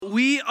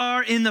We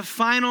are in the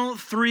final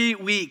 3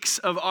 weeks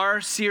of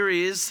our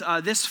series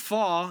this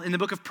fall in the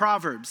book of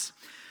Proverbs,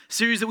 a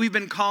series that we've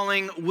been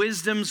calling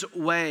Wisdom's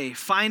Way,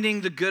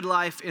 Finding the Good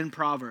Life in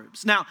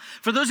Proverbs. Now,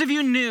 for those of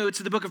you new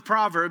to the book of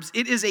Proverbs,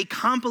 it is a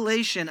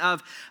compilation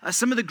of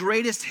some of the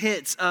greatest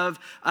hits of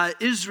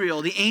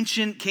Israel, the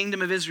ancient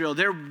kingdom of Israel,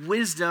 their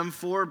wisdom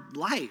for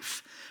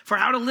life, for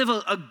how to live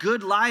a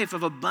good life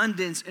of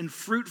abundance and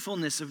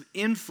fruitfulness, of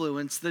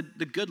influence, the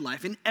good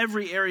life in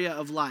every area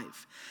of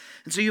life.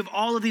 And so you have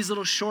all of these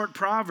little short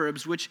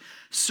proverbs which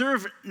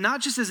serve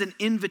not just as an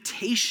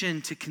invitation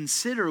to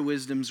consider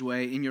wisdom's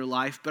way in your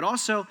life, but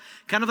also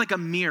kind of like a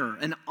mirror,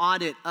 an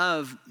audit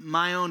of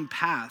my own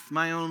path,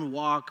 my own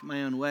walk,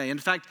 my own way. In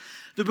fact,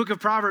 the book of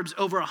Proverbs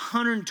over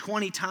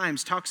 120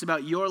 times talks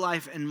about your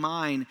life and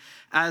mine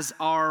as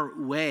our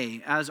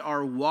way, as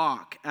our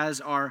walk, as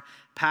our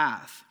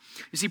path.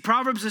 You see,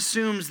 Proverbs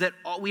assumes that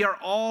we are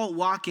all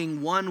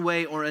walking one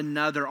way or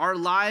another. Our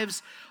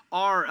lives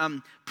are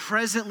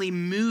presently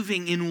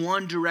moving in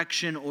one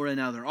direction or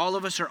another. All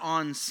of us are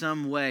on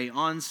some way,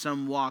 on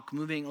some walk,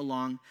 moving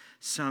along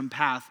some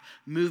path,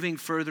 moving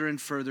further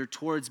and further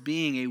towards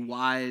being a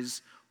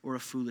wise or a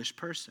foolish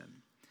person.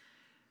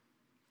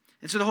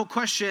 And so the whole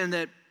question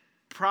that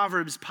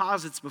Proverbs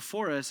posits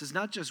before us is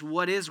not just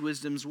what is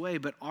wisdom's way,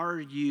 but are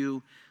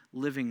you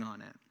living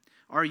on it?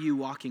 Are you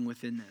walking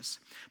within this?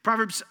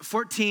 Proverbs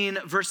 14,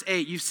 verse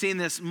 8, you've seen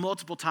this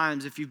multiple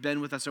times if you've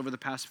been with us over the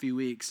past few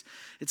weeks.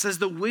 It says,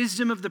 the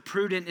wisdom of the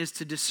prudent is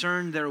to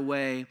discern their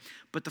way,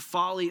 but the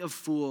folly of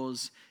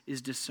fools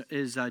is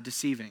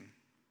deceiving.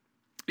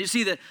 You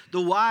see that the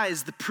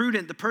wise, the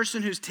prudent, the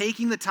person who's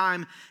taking the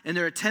time and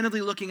they're attentively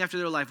looking after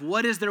their life,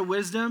 what is their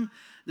wisdom?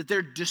 That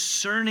they're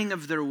discerning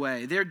of their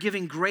way. They're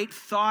giving great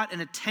thought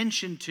and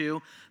attention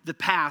to the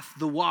path,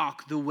 the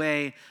walk, the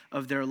way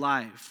of their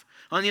life.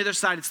 On the other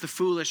side, it's the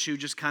foolish who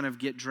just kind of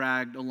get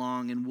dragged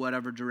along in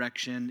whatever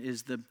direction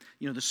is the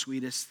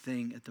sweetest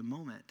thing at the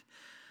moment.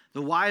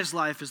 The wise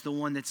life is the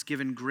one that's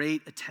given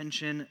great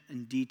attention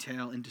and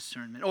detail and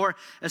discernment. Or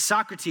as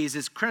Socrates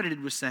is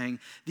credited with saying,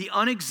 the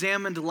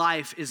unexamined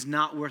life is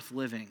not worth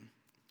living.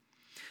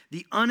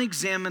 The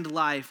unexamined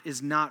life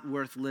is not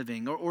worth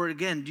living. Or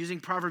again, using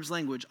Proverbs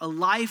language, a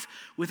life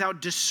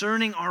without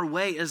discerning our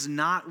way is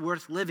not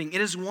worth living. It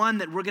is one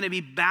that we're going to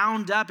be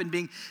bound up and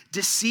being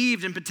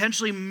deceived and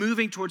potentially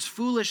moving towards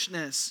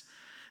foolishness.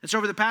 And so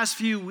over the past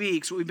few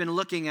weeks, what we've been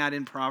looking at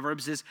in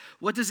Proverbs is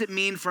what does it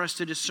mean for us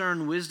to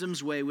discern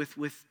wisdom's way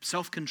with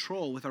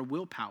self-control, with our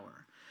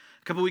willpower?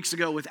 A couple weeks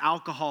ago with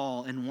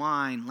alcohol and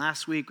wine.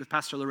 Last week with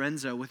Pastor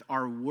Lorenzo with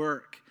our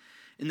work.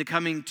 In the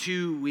coming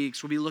 2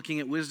 weeks, we'll be looking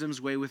at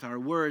wisdom's way with our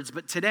words.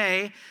 But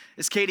today,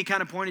 as Katie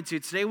kind of pointed to,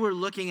 today we're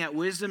looking at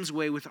wisdom's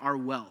way with our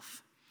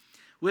wealth.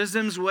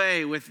 Wisdom's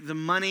way with the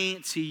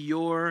money to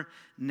your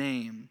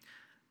name.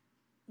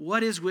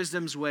 What is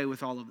wisdom's way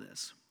with all of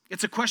this?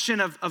 It's a question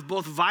of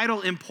both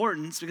vital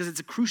importance because it's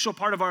a crucial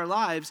part of our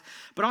lives,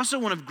 but also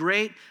one of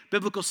great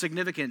biblical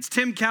significance.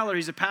 Tim Keller,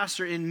 he's a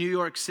pastor in New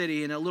York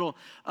City, in a little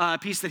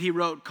piece that he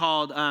wrote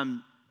called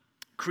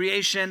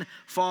Creation,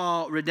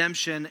 Fall,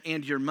 Redemption,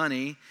 and Your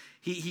Money.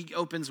 He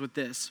opens with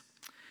this.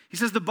 He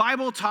says, the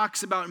Bible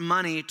talks about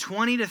money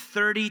 20 to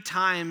 30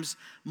 times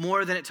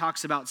more than it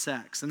talks about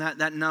sex. And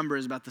that number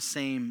is about the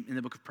same in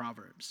the book of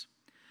Proverbs.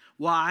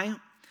 Why?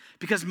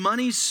 Because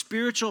money's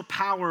spiritual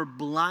power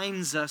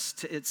blinds us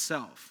to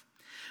itself.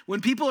 When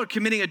people are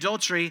committing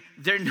adultery,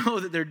 they know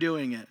that they're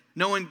doing it.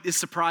 No one is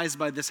surprised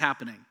by this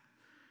happening.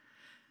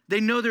 They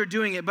know they're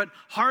doing it, but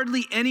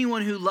hardly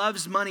anyone who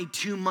loves money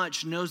too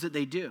much knows that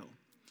they do.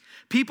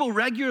 People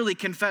regularly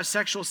confess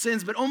sexual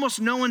sins, but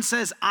almost no one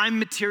says, I'm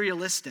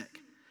materialistic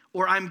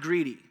or I'm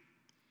greedy.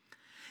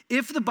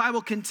 If the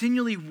Bible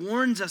continually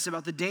warns us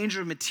about the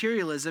danger of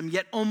materialism,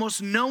 yet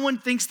almost no one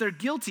thinks they're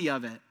guilty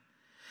of it,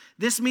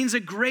 this means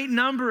a great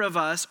number of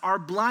us are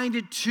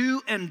blinded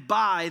to and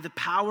by the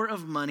power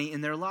of money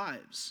in their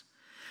lives.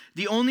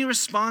 The only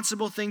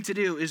responsible thing to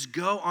do is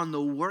go on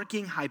the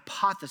working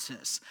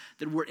hypothesis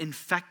that we're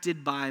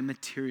infected by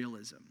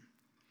materialism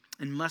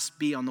and must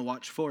be on the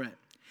watch for it.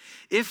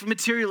 If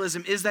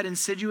materialism is that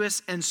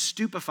insidious and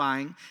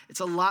stupefying, it's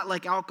a lot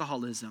like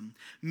alcoholism.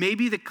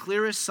 Maybe the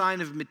clearest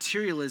sign of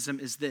materialism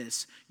is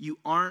this: you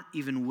aren't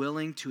even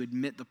willing to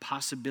admit the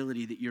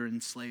possibility that you're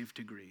enslaved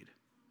to greed.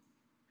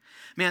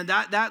 Man,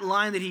 that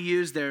line that he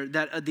used there,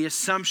 that the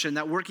assumption,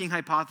 that working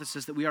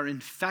hypothesis that we are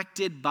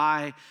infected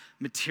by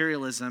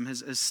materialism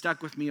has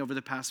stuck with me over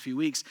the past few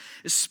weeks,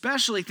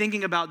 especially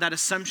thinking about that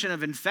assumption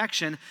of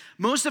infection.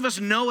 Most of us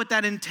know what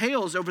that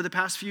entails over the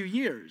past few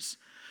years.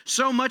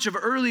 So much of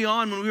early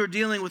on when we were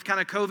dealing with kind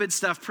of COVID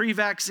stuff,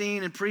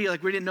 pre-vaccine and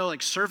we didn't know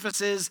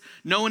surfaces,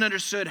 no one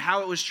understood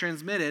how it was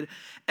transmitted.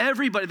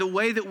 Everybody, the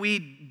way that we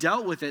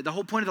dealt with it, the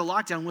whole point of the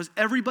lockdown was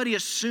everybody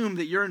assumed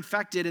that you're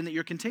infected and that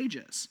you're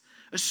contagious.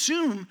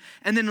 Assume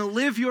and then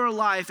live your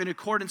life in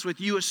accordance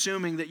with you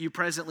assuming that you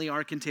presently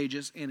are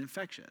contagious and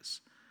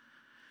infectious.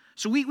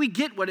 So we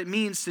get what it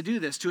means to do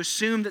this, to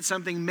assume that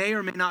something may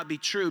or may not be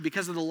true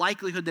because of the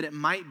likelihood that it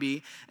might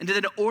be, and to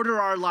then order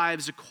our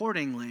lives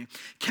accordingly.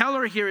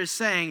 Keller here is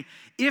saying,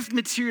 if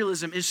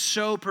materialism is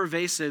so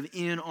pervasive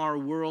in our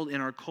world, in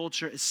our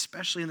culture,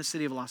 especially in the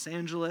city of Los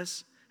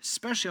Angeles,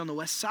 especially on the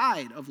west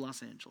side of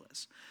Los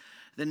Angeles,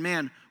 then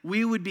man,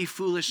 we would be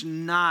foolish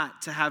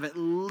not to have at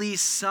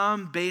least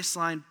some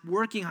baseline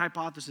working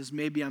hypothesis.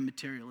 Maybe I'm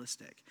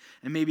materialistic,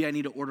 and maybe I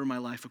need to order my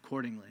life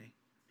accordingly.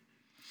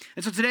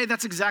 And so today,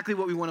 that's exactly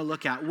what we want to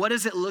look at. What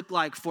does it look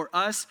like for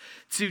us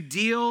to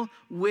deal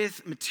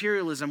with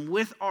materialism,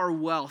 with our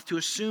wealth, to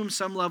assume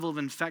some level of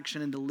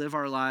infection and to live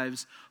our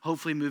lives,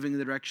 hopefully moving in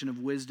the direction of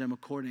wisdom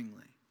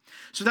accordingly?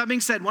 So that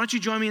being said, why don't you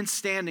join me in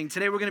standing?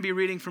 Today, we're going to be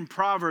reading from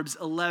Proverbs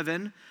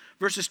 11,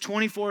 verses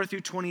 24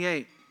 through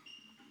 28.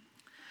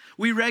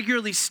 We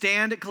regularly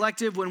stand at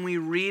Collective when we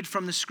read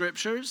from the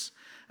scriptures,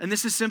 and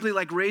this is simply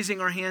like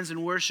raising our hands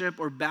in worship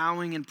or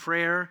bowing in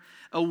prayer,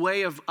 a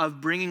way of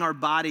bringing our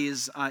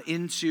bodies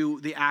into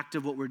the act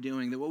of what we're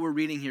doing, that what we're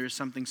reading here is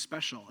something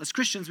special. As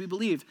Christians, we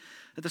believe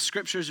that the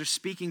scriptures are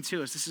speaking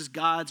to us. This is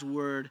God's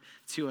word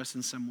to us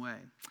in some way.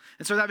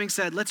 And so that being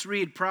said, let's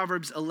read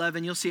Proverbs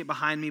 11. You'll see it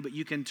behind me, but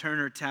you can turn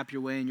or tap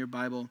your way in your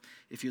Bible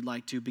if you'd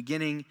like to,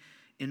 beginning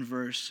in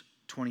verse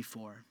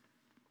 24.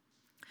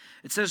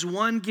 It says,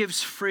 "One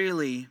gives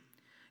freely,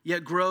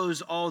 yet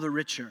grows all the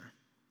richer.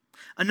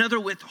 Another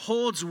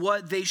withholds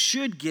what they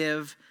should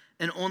give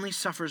and only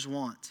suffers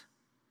want.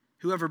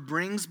 Whoever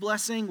brings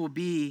blessing will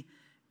be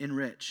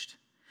enriched,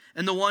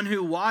 and the one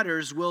who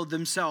waters will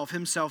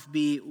himself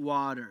be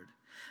watered.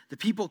 The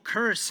people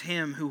curse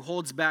him who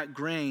holds back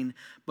grain,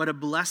 but a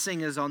blessing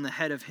is on the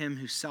head of him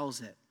who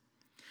sells it.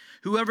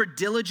 Whoever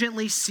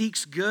diligently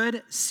seeks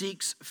good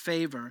seeks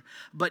favor,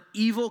 but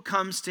evil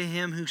comes to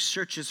him who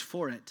searches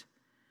for it.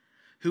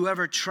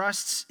 Whoever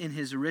trusts in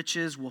his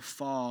riches will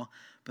fall,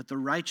 but the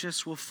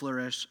righteous will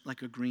flourish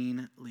like a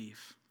green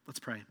leaf." Let's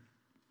pray.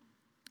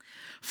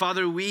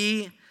 Father,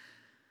 we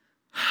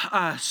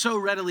so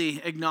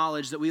readily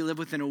acknowledge that we live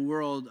within a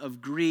world of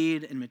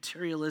greed and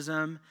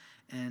materialism,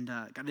 and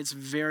God, it's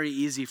very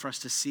easy for us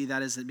to see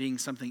that as it being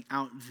something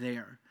out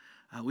there.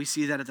 We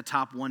see that at the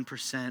top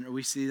 1%, or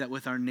we see that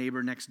with our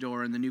neighbor next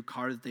door and the new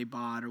car that they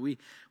bought, or we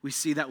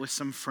see that with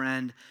some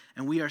friend,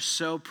 and we are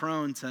so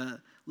prone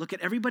to look at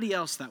everybody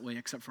else that way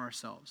except for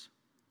ourselves.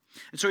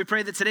 And so we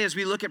pray that today as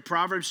we look at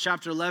Proverbs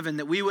chapter 11,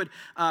 that we would,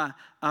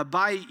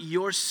 by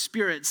your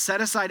Spirit, set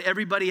aside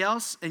everybody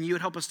else, and you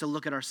would help us to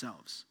look at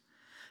ourselves,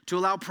 to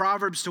allow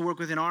Proverbs to work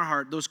within our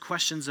heart, those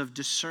questions of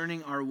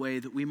discerning our way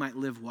that we might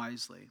live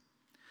wisely.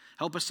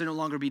 Help us to no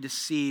longer be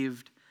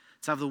deceived,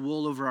 to have the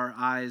wool over our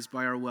eyes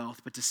by our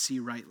wealth, but to see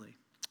rightly.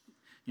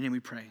 In your name we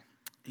pray.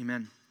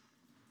 Amen.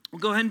 Well,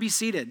 go ahead and be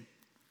seated.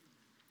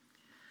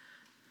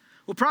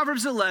 Well,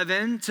 Proverbs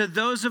 11, to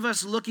those of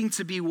us looking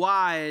to be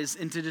wise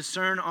and to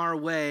discern our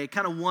way,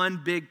 kind of one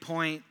big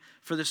point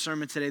for the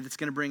sermon today that's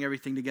going to bring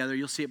everything together.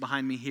 You'll see it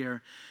behind me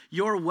here.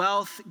 Your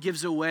wealth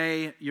gives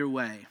away your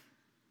way.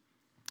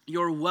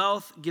 Your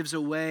wealth gives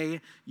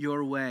away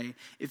your way.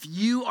 If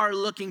you are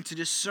looking to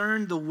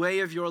discern the way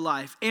of your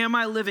life, am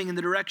I living in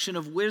the direction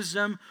of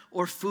wisdom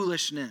or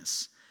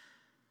foolishness?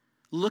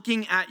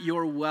 Looking at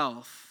your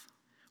wealth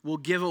will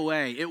give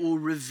away, it will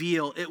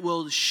reveal, it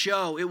will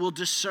show, it will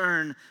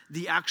discern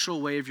the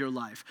actual way of your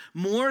life.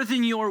 More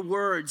than your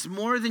words,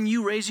 more than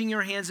you raising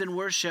your hands in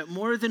worship,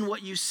 more than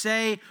what you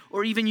say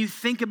or even you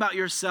think about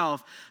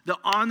yourself, the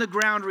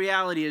on-the-ground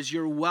reality is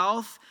your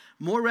wealth,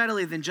 more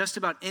readily than just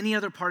about any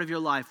other part of your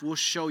life, will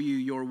show you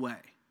your way.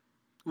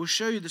 It will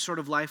show you the sort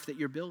of life that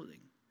you're building.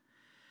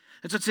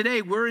 And so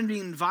today we're being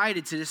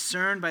invited to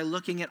discern by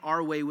looking at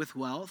our way with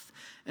wealth,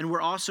 and we're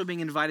also being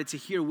invited to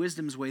hear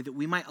wisdom's way that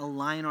we might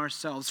align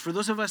ourselves, for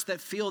those of us that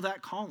feel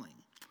that calling,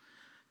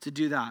 to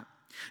do that.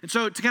 And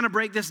so to kind of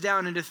break this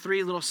down into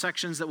three little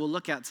sections that we'll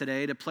look at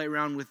today to play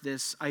around with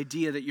this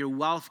idea that your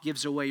wealth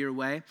gives away your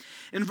way.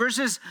 In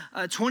verses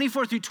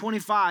 24 through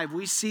 25,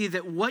 we see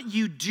that what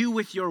you do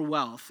with your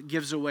wealth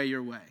gives away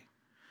your way.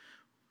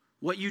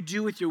 What you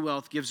do with your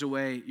wealth gives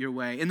away your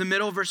way. In the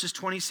middle, verses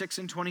 26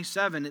 and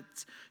 27, it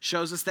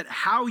shows us that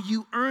how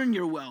you earn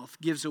your wealth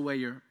gives away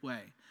your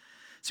way.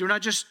 So we're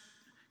not just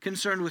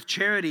concerned with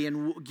charity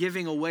and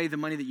giving away the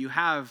money that you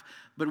have,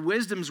 but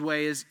wisdom's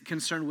way is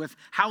concerned with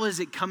how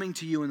is it coming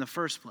to you in the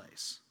first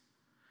place.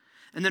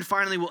 And then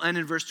finally, we'll end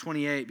in verse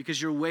 28,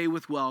 because your way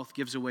with wealth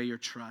gives away your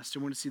trust.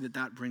 And we're going to see that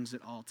that brings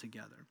it all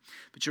together.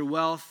 But your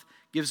wealth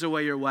gives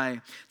away your way.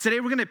 Today,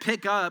 we're going to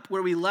pick up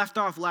where we left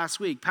off last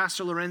week.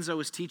 Pastor Lorenzo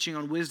was teaching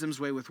on wisdom's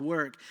way with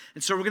work.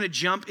 And so we're going to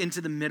jump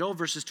into the middle,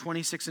 verses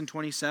 26 and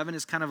 27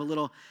 is kind of a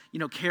little,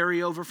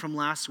 carryover from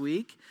last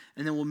week.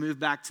 And then we'll move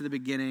back to the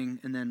beginning,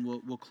 and then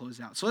we'll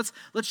close out. So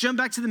let's jump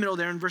back to the middle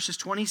there in verses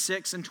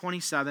 26 and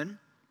 27.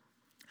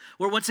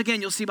 Where once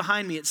again, you'll see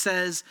behind me, it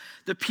says,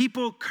 "The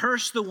people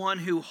curse the one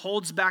who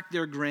holds back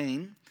their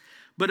grain,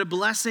 but a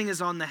blessing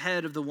is on the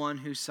head of the one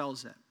who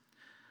sells it."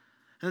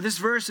 Now, this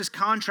verse is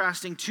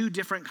contrasting two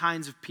different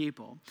kinds of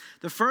people.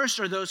 The first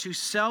are those who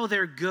sell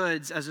their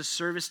goods as a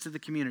service to the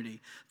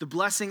community. The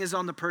blessing is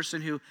on the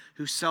person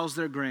who sells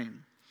their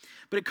grain.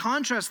 But it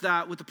contrasts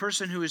that with the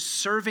person who is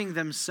serving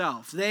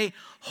themselves. They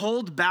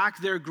hold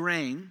back their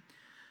grain.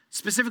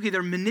 Specifically,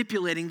 they're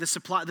manipulating the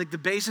supply, like the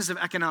basis of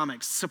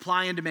economics,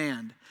 supply and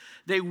demand.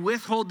 They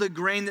withhold the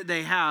grain that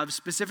they have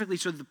specifically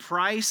so that the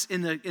price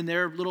in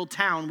their little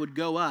town would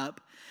go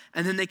up,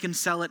 and then they can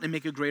sell it and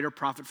make a greater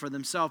profit for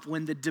themselves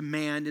when the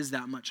demand is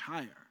that much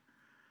higher.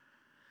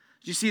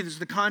 You see, there's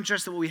the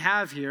contrast that what we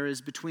have here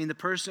is between the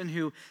person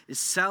who is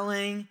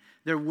selling,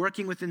 they're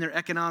working within their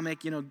economic,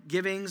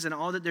 givings and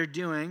all that they're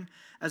doing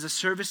as a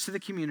service to the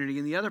community,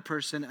 and the other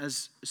person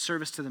as a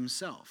service to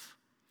themselves.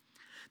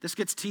 This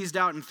gets teased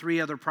out in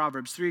three other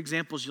Proverbs, three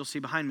examples you'll see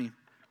behind me.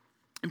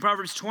 In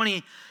Proverbs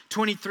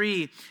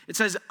 20:23, it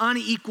says,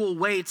 unequal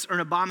weights are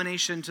an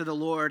abomination to the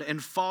Lord,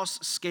 and false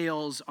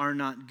scales are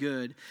not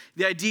good.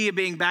 The idea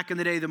being back in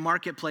the day, the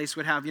marketplace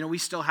would have, we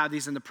still have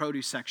these in the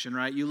produce section,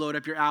 right? You load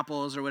up your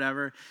apples or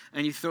whatever,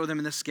 and you throw them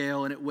in the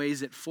scale, and it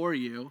weighs it for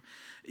you.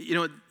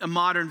 A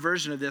modern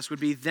version of this would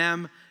be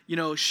them,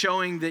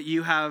 showing that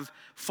you have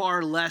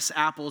far less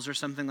apples or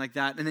something like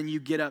that, and then you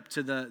get up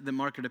to the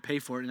market to pay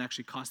for it and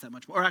actually cost that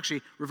much more. Or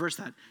actually, reverse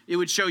that. It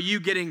would show you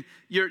getting,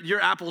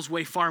 your apples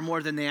weigh far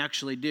more than they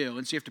actually do,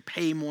 and so you have to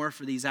pay more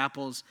for these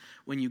apples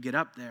when you get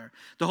up there.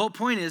 The whole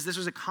point is this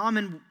was a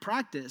common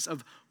practice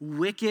of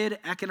wicked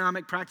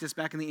economic practice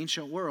back in the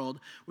ancient world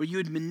where you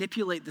would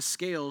manipulate the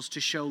scales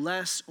to show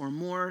less or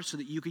more so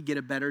that you could get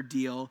a better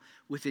deal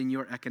within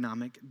your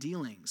economic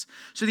dealings.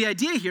 So the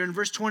idea here in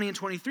verse 20 and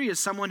 23 is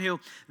someone who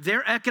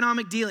their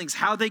economic dealings,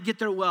 how they get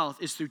their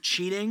wealth is through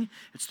cheating,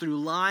 it's through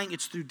lying,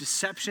 it's through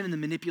deception and the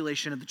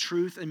manipulation of the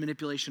truth and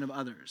manipulation of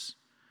others.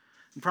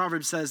 And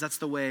Proverbs says that's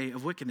the way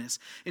of wickedness.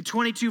 In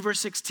 22 verse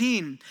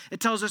 16,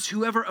 it tells us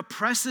whoever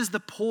oppresses the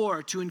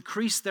poor to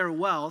increase their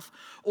wealth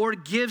or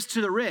gives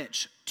to the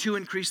rich to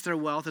increase their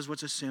wealth, is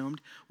what's assumed,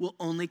 will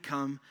only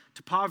come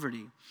to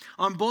poverty.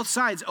 On both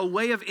sides, a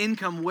way of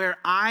income where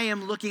I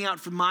am looking out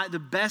for the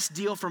best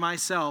deal for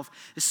myself,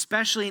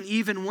 especially and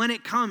even when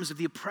it comes to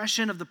the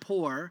oppression of the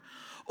poor,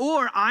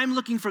 or I'm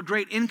looking for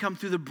great income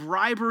through the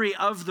bribery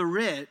of the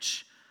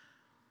rich.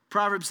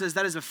 Proverbs says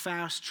that is a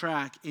fast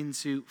track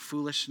into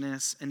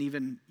foolishness and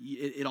even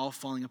it all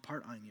falling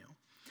apart on you.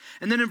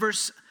 And then in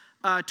verse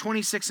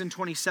 26 and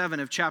 27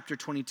 of chapter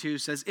 22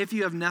 says, if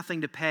you have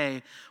nothing to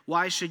pay,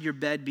 why should your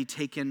bed be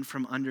taken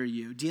from under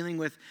you? Dealing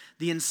with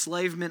the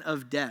enslavement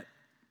of debt,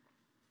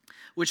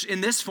 which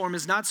in this form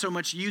is not so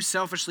much you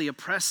selfishly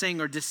oppressing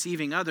or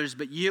deceiving others,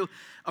 but you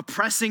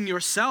oppressing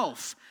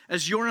yourself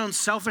as your own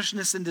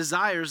selfishness and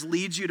desires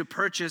leads you to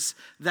purchase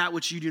that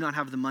which you do not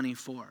have the money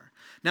for.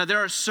 Now, there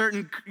are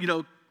certain,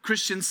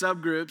 Christian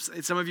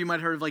subgroups. Some of you might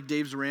have heard of like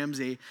Dave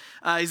Ramsey.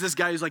 He's this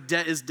guy who's like,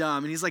 debt is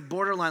dumb. And he's like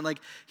borderline, like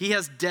he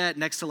has debt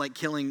next to like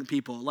killing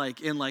people, like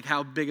in like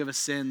how big of a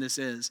sin this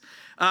is.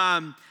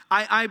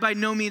 I by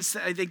no means,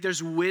 I think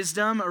there's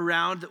wisdom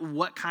around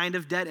what kind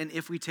of debt and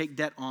if we take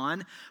debt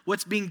on.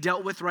 What's being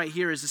dealt with right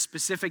here is a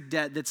specific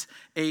debt that's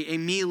a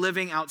me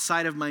living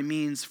outside of my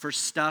means for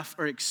stuff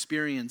or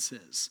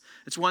experiences.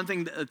 It's one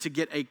thing to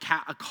get a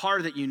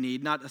car that you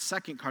need, not a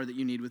second car that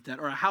you need with debt,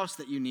 or a house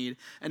that you need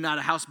and not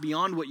a house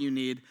beyond what you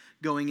need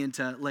going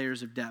into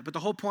layers of debt. But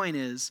the whole point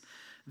is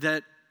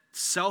that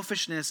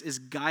selfishness is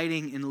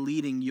guiding and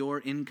leading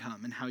your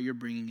income and how you're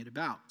bringing it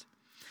about.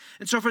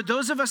 And so for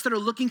those of us that are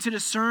looking to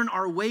discern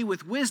our way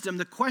with wisdom,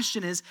 the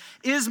question is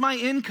my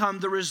income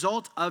the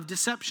result of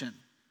deception?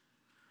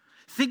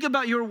 Think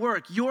about your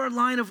work, your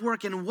line of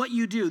work and what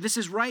you do. This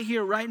is right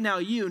here, right now,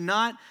 you,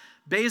 not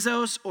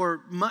Bezos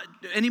or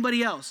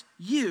anybody else.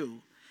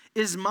 You.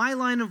 Is my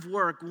line of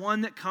work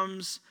one that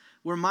comes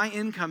where my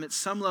income at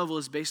some level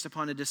is based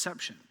upon a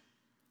deception?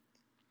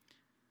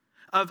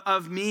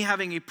 Of me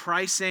having a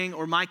pricing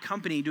or my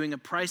company doing a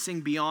pricing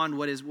beyond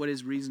what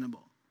is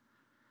reasonable?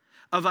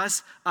 Of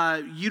us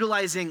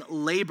utilizing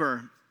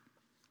labor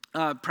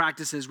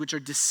practices which are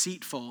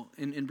deceitful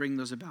in bringing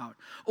those about.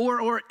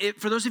 Or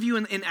for those of you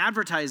in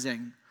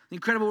advertising, the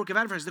incredible work of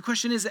advertising, the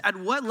question is, at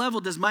what level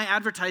does my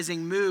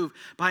advertising move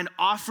behind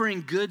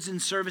offering goods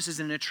and services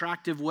in an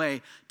attractive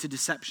way to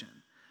deception,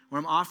 where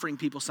I'm offering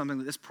people something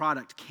that this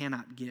product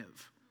cannot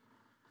give?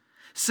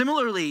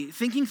 Similarly,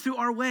 thinking through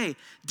our way,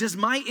 does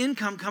my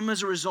income come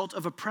as a result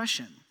of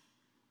oppression?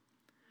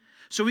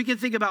 So we can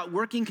think about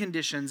working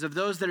conditions of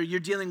those that you're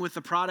dealing with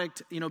the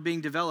product,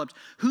 being developed.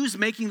 Who's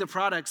making the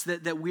products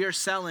that we are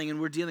selling and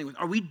we're dealing with?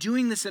 Are we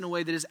doing this in a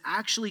way that is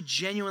actually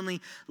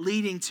genuinely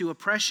leading to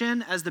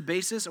oppression as the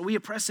basis? Are we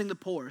oppressing the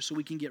poor so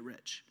we can get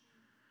rich?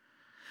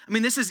 I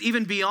mean, this is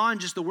even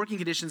beyond just the working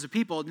conditions of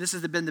people. This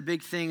has been the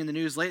big thing in the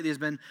news lately, has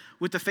been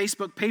with the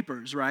Facebook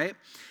papers, right?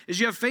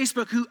 Is you have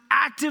Facebook who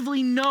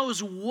actively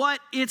knows what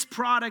its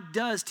product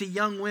does to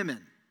young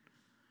women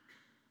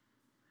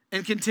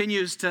and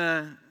continues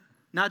to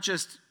not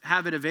just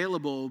have it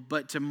available,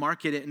 but to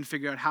market it and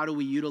figure out how do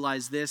we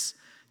utilize this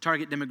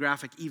target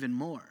demographic even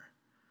more.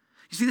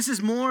 You see, this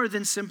is more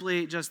than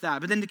simply just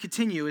that. But then to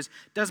continue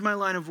does my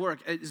line of work,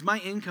 is my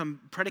income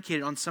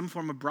predicated on some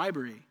form of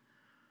bribery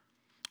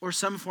or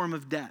some form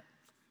of debt?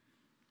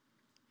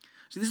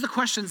 So these are the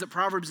questions that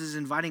Proverbs is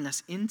inviting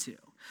us into.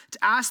 To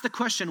ask the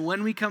question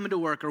when we come into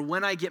work or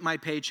when I get my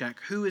paycheck,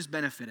 who is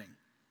benefiting?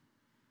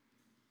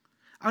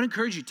 I would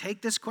encourage you,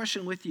 take this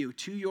question with you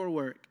to your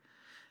work,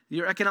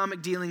 your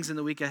economic dealings in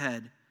the week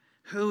ahead.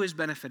 Who is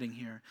benefiting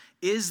here?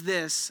 Is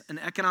this an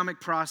economic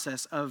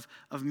process of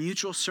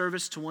mutual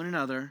service to one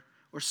another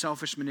or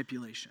selfish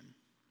manipulation?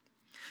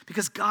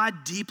 Because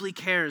God deeply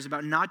cares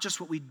about not just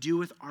what we do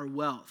with our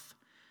wealth,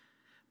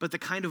 but the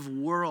kind of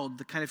world,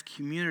 the kind of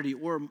community,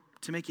 or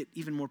to make it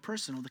even more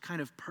personal, the kind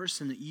of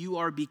person that you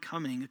are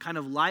becoming, the kind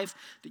of life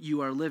that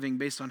you are living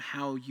based on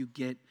how you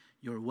get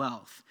your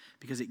wealth,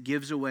 because it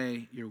gives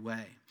away your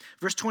way.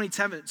 Verse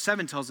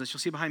 27 tells us, you'll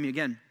see behind me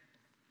again,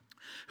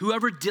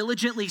 whoever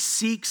diligently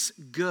seeks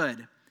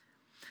good,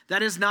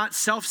 that is not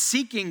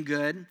self-seeking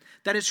good,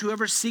 that is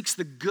whoever seeks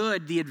the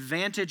good, the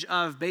advantage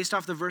of, based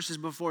off the verses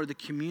before, the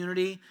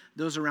community,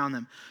 those around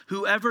them.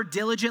 Whoever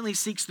diligently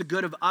seeks the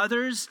good of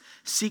others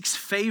seeks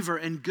favor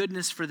and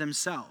goodness for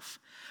themselves.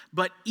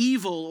 But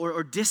evil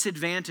or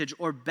disadvantage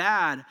or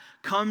bad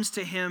comes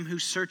to him who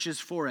searches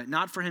for it,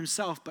 not for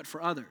himself, but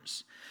for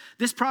others.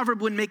 This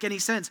proverb wouldn't make any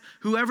sense.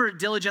 Whoever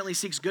diligently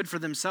seeks good for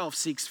themselves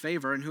seeks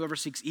favor, and whoever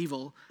seeks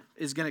evil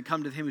is going to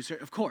come to him who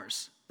searches. Of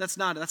course, that's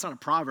not a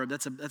proverb.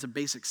 That's a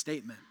basic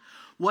statement.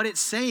 What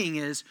it's saying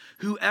is,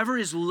 whoever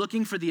is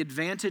looking for the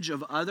advantage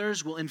of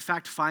others will in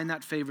fact find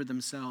that favor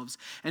themselves.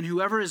 And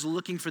whoever is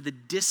looking for the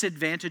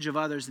disadvantage of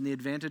others and the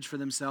advantage for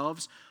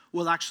themselves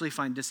will actually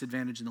find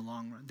disadvantage in the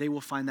long run. They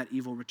will find that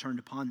evil returned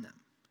upon them.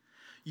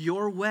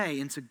 Your way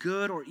into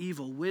good or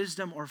evil,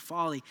 wisdom or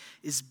folly,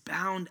 is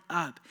bound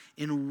up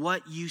in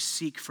what you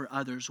seek for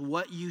others,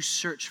 what you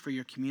search for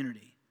your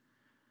community.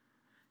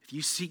 If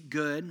you seek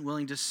good,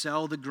 willing to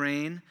sell the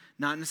grain,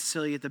 not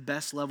necessarily at the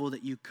best level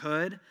that you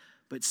could,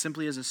 but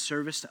simply as a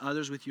service to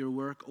others with your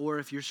work, or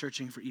if you're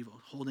searching for evil,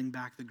 holding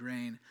back the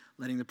grain,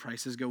 letting the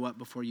prices go up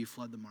before you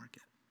flood the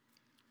market.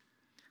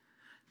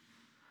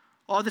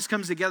 All this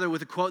comes together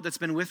with a quote that's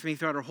been with me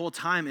throughout our whole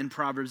time in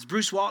Proverbs.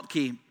 Bruce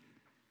Waltke,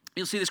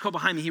 you'll see this quote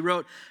behind me. He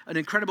wrote an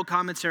incredible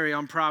commentary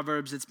on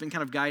Proverbs. It's been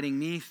kind of guiding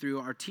me through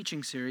our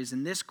teaching series.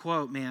 And this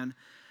quote, man,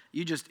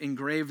 you just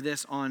engrave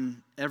this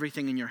on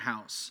everything in your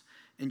house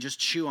and just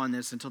chew on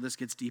this until this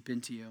gets deep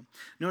into you.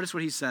 Notice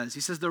what he says.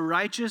 He says, the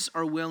righteous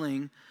are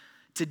willing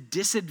to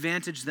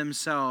disadvantage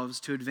themselves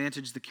to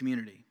advantage the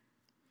community.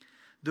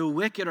 The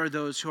wicked are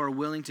those who are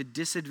willing to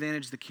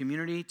disadvantage the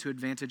community to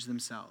advantage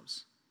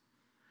themselves.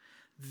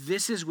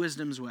 This is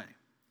wisdom's way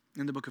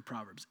in the book of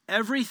Proverbs.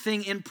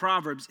 Everything in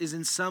Proverbs is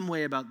in some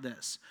way about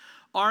this.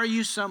 Are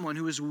you someone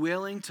who is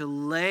willing to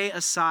lay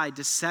aside,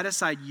 to set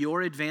aside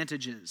your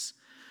advantages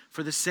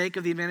for the sake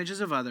of the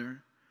advantages of others?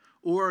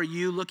 Or are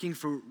you looking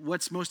for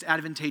what's most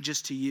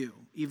advantageous to you,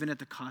 even at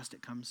the cost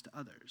it comes to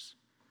others?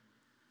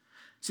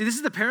 See, this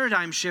is the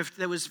paradigm shift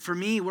that was for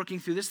me working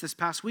through this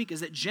past week, is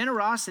that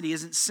generosity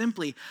isn't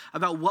simply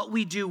about what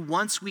we do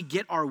once we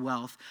get our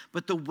wealth,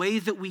 but the way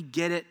that we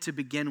get it to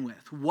begin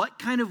with. What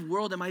kind of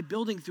world am I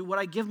building through what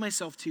I give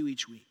myself to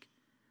each week?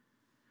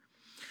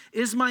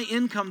 Is my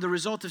income the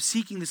result of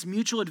seeking this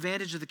mutual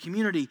advantage of the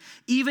community,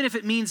 even if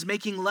it means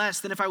making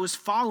less than if I was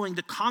following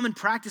the common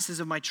practices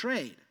of my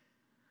trade?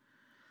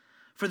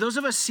 For those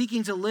of us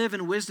seeking to live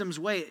in wisdom's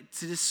way,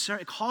 to discern,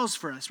 it calls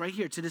for us right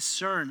here to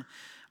discern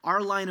our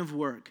line of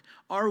work,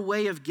 our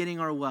way of getting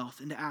our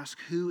wealth, and to ask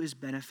who is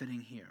benefiting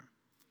here.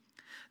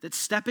 That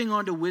stepping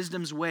onto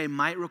wisdom's way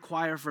might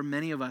require for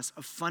many of us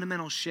a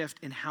fundamental shift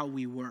in how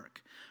we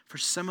work, for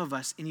some of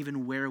us in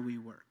even where we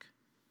work.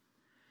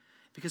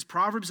 Because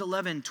Proverbs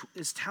 11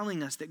 is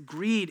telling us that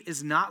greed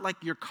is not like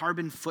your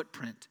carbon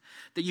footprint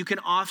that you can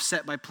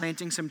offset by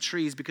planting some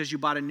trees because you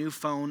bought a new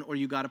phone or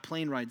you got a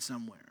plane ride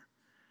somewhere.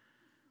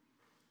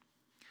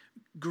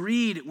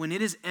 Greed, when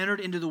it is entered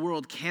into the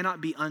world,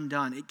 cannot be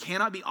undone. It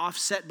cannot be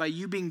offset by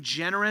you being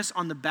generous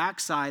on the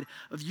backside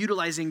of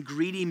utilizing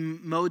greedy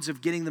modes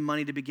of getting the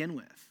money to begin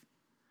with.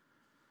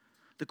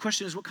 The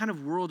question is, what kind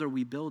of world are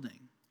we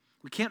building?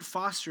 We can't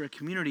foster a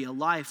community, a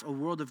life, a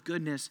world of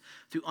goodness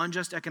through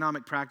unjust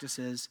economic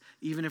practices,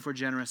 even if we're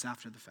generous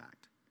after the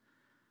fact.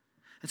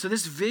 And so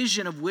this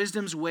vision of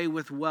wisdom's way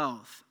with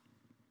wealth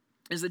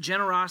is that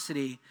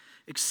generosity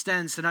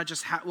extends to not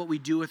just what we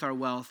do with our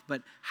wealth,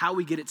 but how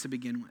we get it to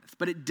begin with.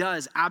 But it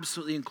does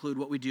absolutely include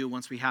what we do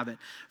once we have it.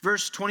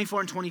 Verse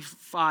 24 and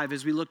 25,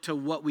 as we look to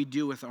what we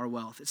do with our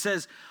wealth. It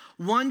says,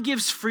 one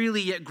gives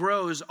freely yet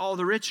grows all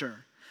the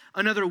richer.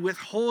 Another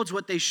withholds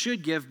what they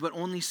should give, but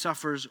only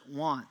suffers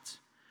want.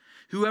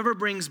 Whoever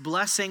brings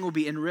blessing will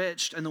be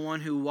enriched, and the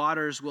one who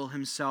waters will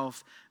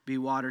himself be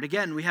watered.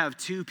 Again, we have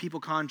two people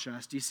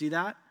contrast. Do you see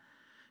that?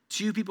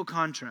 Two people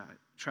contrasted.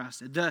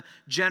 The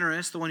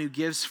generous, the one who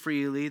gives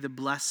freely, the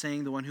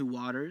blessing, the one who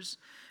waters,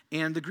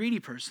 and the greedy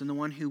person, the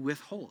one who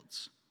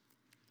withholds.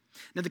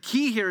 Now the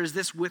key here is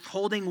this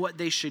withholding what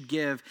they should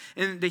give.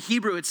 In the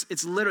Hebrew,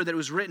 it's literally that it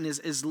was written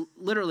is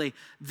literally,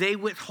 they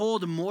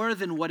withhold more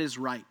than what is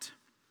right.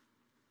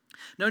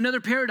 Now,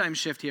 another paradigm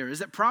shift here is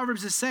that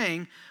Proverbs is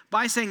saying,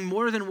 by saying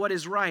more than what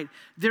is right,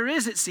 there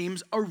is, it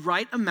seems, a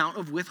right amount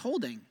of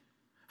withholding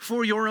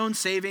for your own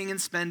saving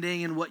and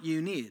spending and what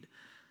you need.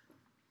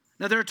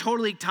 Now, there are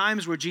totally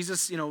times where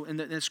Jesus, in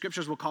the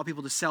scriptures will call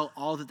people to sell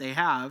all that they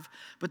have,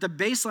 but the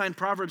baseline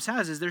Proverbs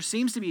has is there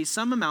seems to be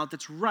some amount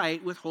that's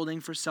right withholding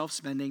for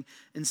self-spending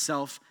and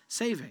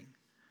self-saving.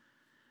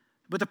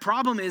 But the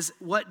problem is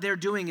what they're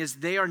doing is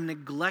they are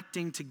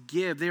neglecting to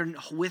give. They're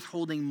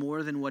withholding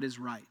more than what is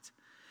right.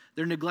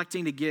 They're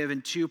neglecting to give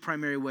in two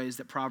primary ways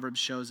that Proverbs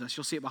shows us.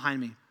 You'll see it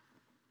behind me.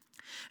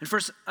 In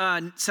verse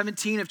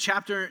 17 of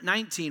chapter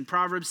 19,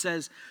 Proverbs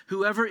says,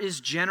 "Whoever is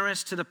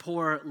generous to the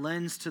poor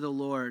lends to the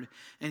Lord,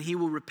 and he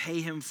will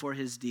repay him for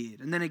his deed."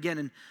 And then again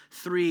in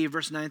 3,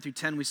 verse 9 through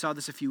 10, we saw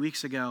this a few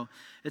weeks ago.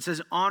 It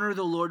says, "Honor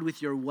the Lord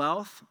with your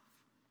wealth."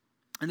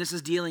 And this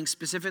is dealing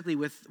specifically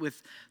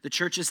with the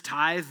church's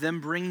tithe, them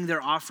bringing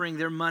their offering,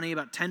 their money,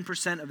 about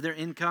 10% of their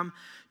income,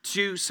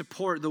 to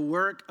support the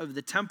work of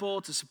the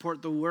temple, to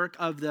support the work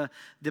of the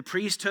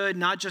priesthood,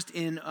 not just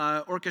in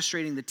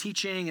orchestrating the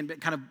teaching and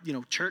kind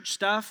of church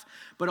stuff,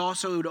 but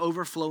also it would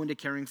overflow into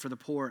caring for the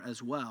poor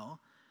as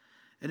well.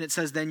 And it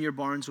says, "Then your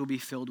barns will be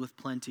filled with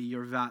plenty,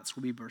 your vats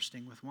will be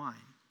bursting with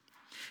wine."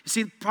 You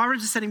see,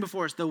 Proverbs is setting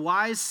before us, the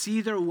wise see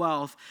their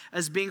wealth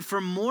as being for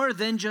more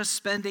than just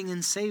spending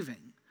and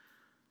saving,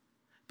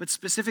 but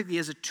specifically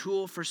as a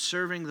tool for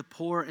serving the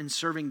poor and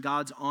serving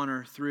God's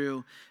honor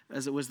through,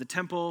 as it was the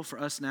temple, for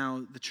us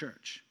now, the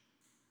church.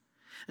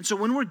 And so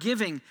when we're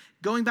giving,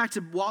 going back to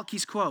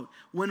Waltke's quote,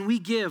 when we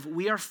give,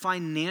 we are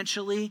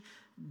financially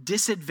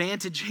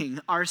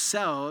disadvantaging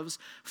ourselves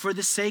for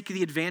the sake of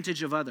the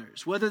advantage of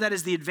others, whether that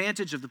is the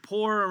advantage of the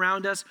poor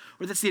around us,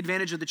 or that's the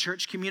advantage of the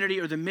church community,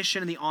 or the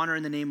mission and the honor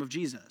in the name of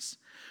Jesus.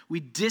 We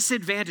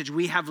disadvantage,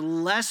 we have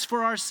less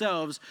for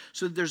ourselves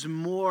so that there's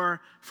more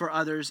for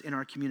others in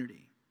our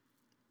community.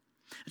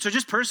 And so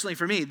just personally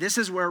for me, this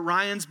is where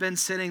Ryan's been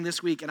sitting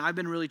this week and I've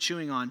been really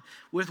chewing on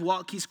with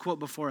Waltke's quote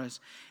before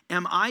us.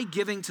 Am I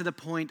giving to the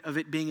point of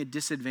it being a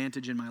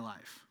disadvantage in my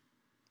life?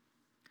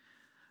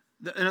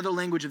 Another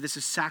language of this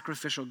is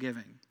sacrificial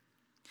giving.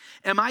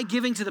 Am I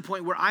giving to the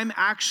point where I'm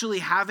actually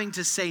having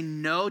to say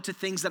no to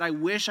things that I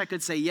wish I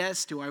could say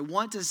yes to, I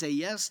want to say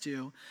yes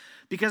to,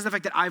 because of the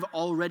fact that I've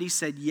already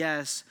said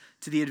yes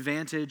to the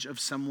advantage of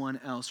someone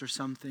else or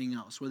something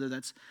else, whether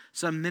that's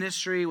some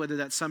ministry, whether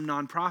that's some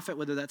nonprofit,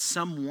 whether that's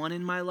someone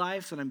in my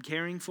life that I'm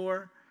caring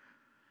for?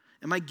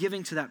 Am I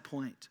giving to that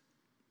point?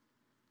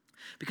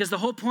 Because the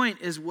whole point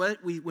is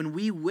when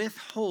we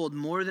withhold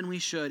more than we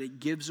should,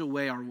 it gives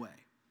away our way.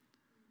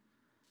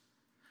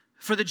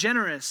 For the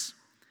generous,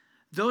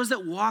 those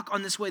that walk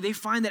on this way, they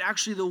find that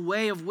actually the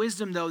way of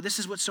wisdom, though, this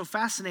is what's so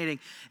fascinating,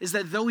 is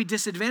that though we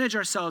disadvantage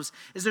ourselves,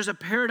 is there's a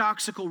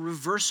paradoxical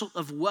reversal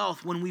of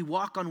wealth when we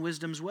walk on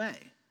wisdom's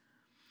way.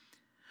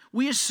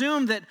 We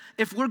assume that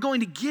if we're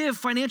going to give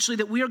financially,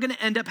 that we are going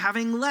to end up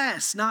having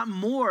less, not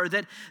more,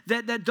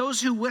 that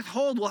those who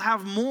withhold will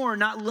have more,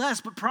 not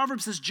less. But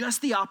Proverbs says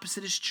just the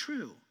opposite is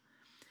true.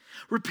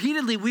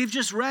 Repeatedly, we've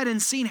just read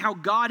and seen how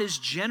God is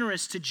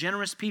generous to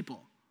generous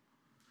people.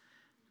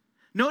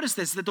 Notice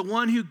this, that the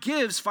one who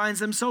gives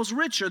finds themselves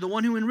richer. The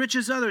one who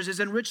enriches others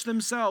is enriched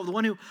themselves. The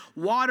one who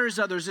waters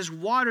others is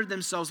watered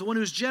themselves. The one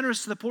who is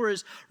generous to the poor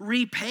is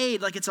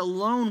repaid like it's a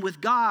loan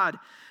with God.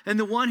 And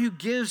the one who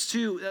gives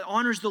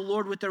honors the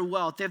Lord with their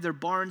wealth. They have their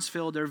barns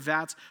filled, their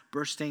vats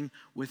bursting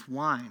with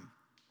wine.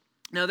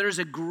 Now, there's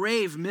a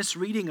grave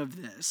misreading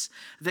of this,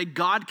 that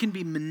God can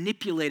be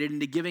manipulated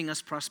into giving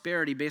us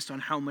prosperity based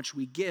on how much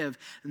we give.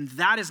 And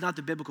that is not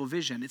the biblical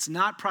vision. It's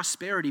not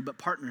prosperity, but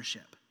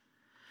partnership.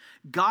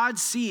 God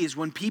sees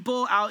when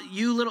people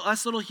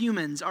us little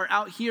humans are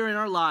out here in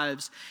our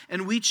lives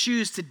and we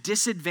choose to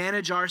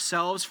disadvantage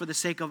ourselves for the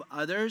sake of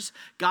others,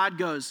 God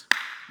goes,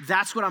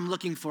 that's what I'm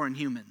looking for in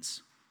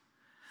humans.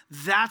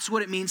 That's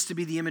what it means to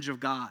be the image of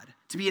God,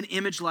 to be an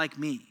image like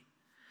me.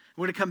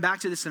 We're going to come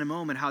back to this in a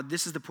moment, how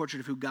this is the portrait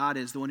of who God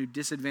is, the one who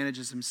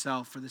disadvantages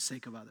himself for the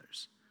sake of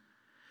others.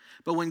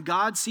 But when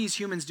God sees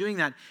humans doing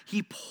that,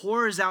 he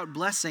pours out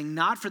blessing,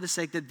 not for the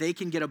sake that they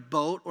can get a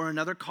boat or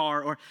another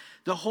car. Or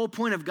the whole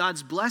point of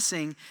God's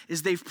blessing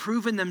is they've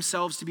proven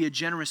themselves to be a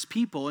generous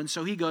people. And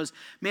so he goes,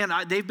 man,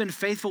 they've been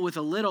faithful with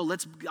a little.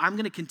 I'm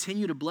going to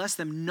continue to bless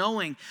them,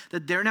 knowing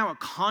that they're now a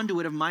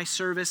conduit of my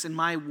service and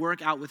my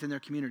work out within their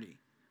community.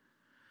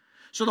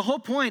 So the whole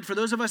point for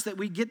those of us that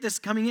we get this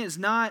coming in is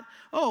not,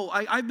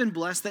 I've been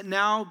blessed that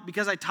now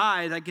because I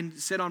tithe, I can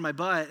sit on my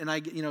butt and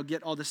I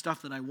get all the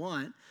stuff that I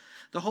want.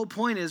 The whole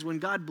point is when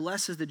God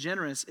blesses the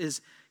generous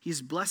is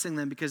he's blessing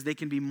them because they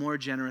can be more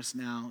generous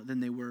now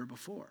than they were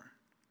before.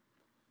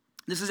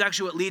 This is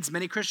actually what leads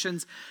many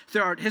Christians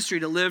throughout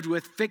history to live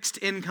with fixed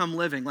income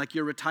living, like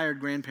your retired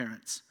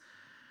grandparents.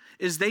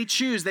 Is they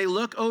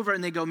look over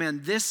and they go,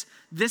 man, this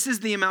is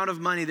the amount of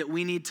money that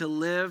we need to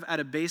live at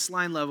a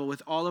baseline level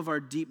with all of our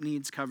deep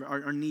needs covered,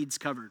 our needs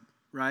covered,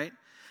 right?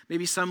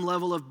 Maybe some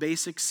level of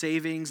basic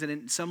savings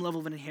and some level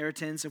of an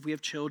inheritance if we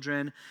have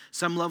children,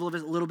 some level of a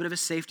little bit of a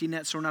safety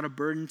net so we're not a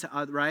burden to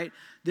others, right?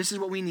 This is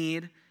what we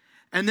need.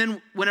 And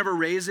then whenever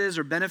raises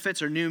or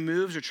benefits or new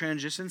moves or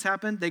transitions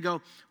happen, they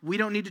go, we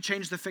don't need to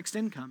change the fixed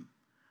income.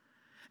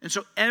 And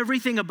so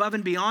everything above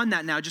and beyond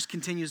that now just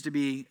continues to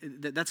be,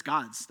 that's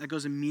God's. That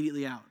goes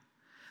immediately out.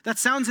 That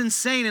sounds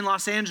insane in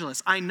Los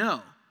Angeles. I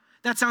know.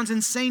 That sounds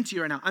insane to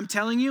you right now. I'm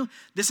telling you,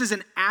 this is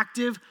an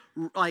active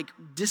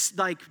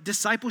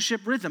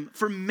discipleship rhythm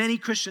for many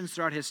Christians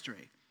throughout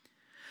history.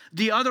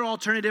 The other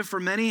alternative for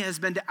many has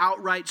been to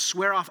outright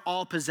swear off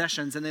all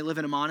possessions and they live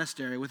in a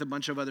monastery with a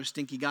bunch of other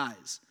stinky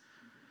guys.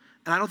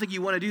 And I don't think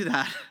you want to do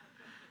that.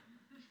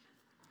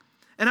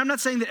 And I'm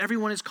not saying that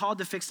everyone is called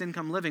to fixed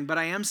income living, but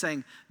I am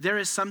saying there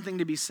is something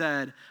to be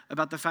said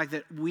about the fact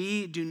that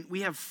we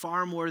have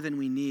far more than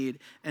we need,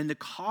 and the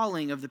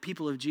calling of the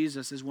people of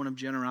Jesus is one of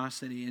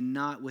generosity and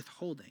not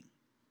withholding.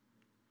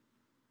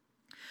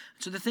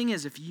 So the thing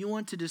is, if you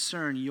want to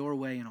discern your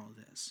way in all of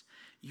this,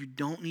 you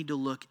don't need to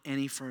look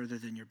any further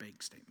than your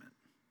bank statement.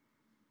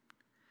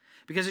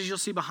 Because as you'll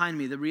see behind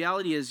me, the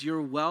reality is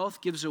your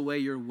wealth gives away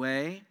your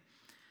way,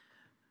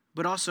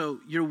 but also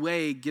your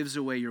way gives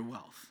away your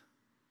wealth.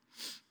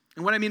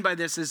 And what I mean by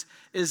this is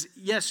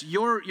yes,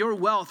 your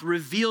wealth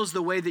reveals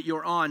the way that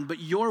you're on, but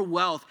your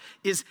wealth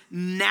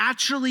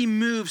naturally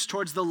moves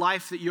towards the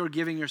life that you're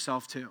giving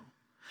yourself to.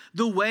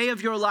 The way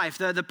of your life,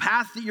 the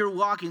path that you're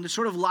walking, the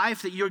sort of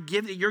life that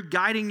you're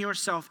guiding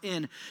yourself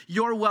in,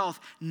 your wealth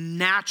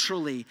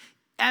naturally,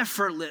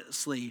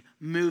 effortlessly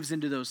moves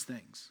into those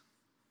things.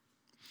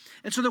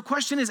 And so the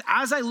question is,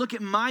 as I look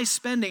at my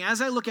spending,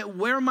 as I look at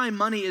where my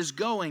money is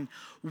going,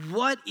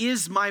 what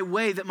is my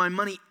way that my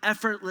money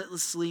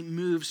effortlessly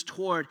moves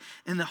toward?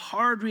 And the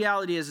hard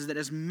reality is that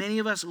as many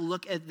of us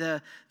look at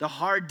the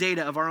hard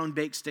data of our own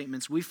bank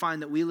statements, we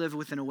find that we live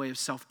within a way of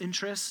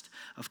self-interest,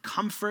 of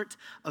comfort,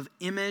 of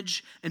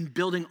image, and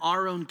building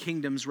our own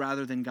kingdoms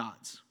rather than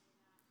God's.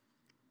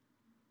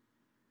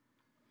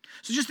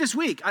 So just this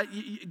week,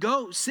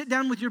 go sit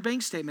down with your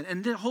bank statement.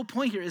 And the whole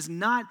point here is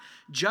not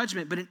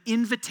judgment, but an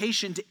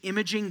invitation to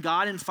imaging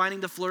God and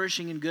finding the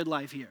flourishing and good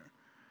life here.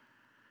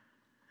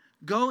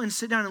 Go and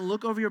sit down and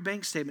look over your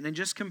bank statement and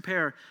just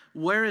compare,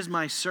 where is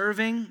my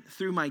serving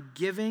through my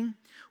giving?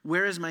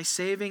 Where is my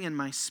saving and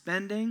my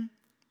spending?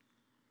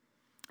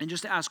 And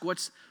just ask,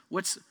 what's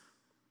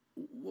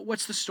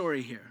the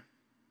story here?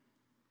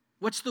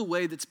 What's the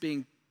way that's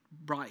being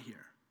brought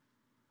here?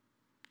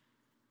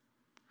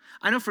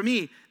 I know for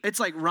me, it's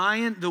like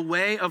Ryan, the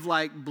way of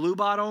like Blue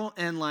Bottle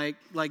and like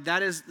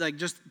that is like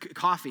just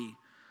coffee.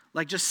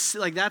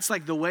 That's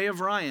like the way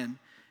of Ryan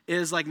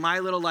is like my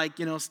little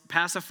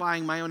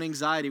pacifying my own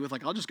anxiety with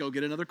I'll just go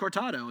get another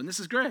cortado and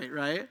this is great,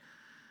 right?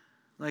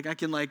 Like I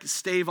can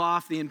stave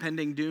off the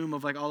impending doom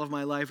of all of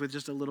my life with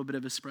just a little bit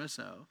of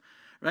espresso,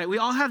 right? We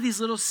all have these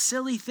little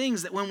silly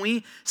things that when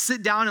we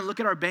sit down and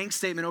look at our bank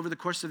statement over the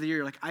course of the year,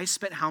 you're like, I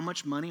spent how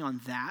much money on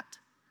that?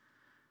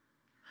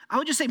 I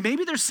would just say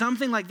maybe there's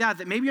something like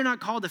that maybe you're not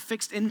called to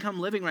fixed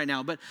income living right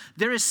now, but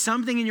there is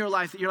something in your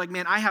life that you're like,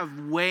 man, I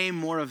have way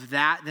more of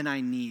that than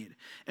I need.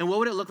 And what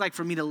would it look like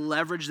for me to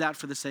leverage that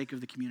for the sake of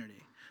the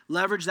community?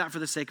 Leverage that for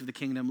the sake of the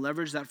kingdom.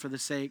 Leverage that for the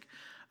sake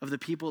of the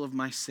people of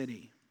my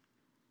city.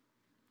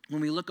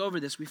 When we look over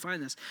this, we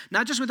find this.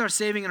 Not just with our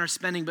saving and our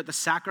spending, but the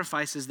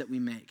sacrifices that we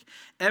make.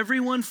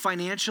 Everyone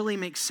financially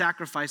makes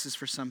sacrifices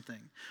for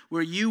something,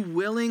 where you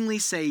willingly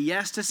say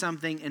yes to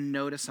something and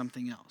no to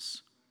something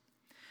else.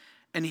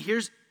 And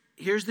here's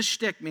the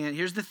shtick, man.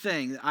 Here's the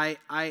thing.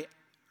 I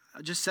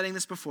just setting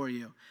this before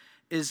you,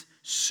 is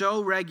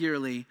so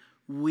regularly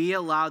we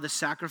allow the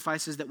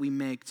sacrifices that we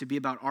make to be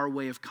about our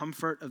way of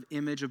comfort, of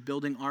image, of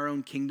building our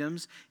own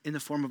kingdoms in the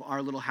form of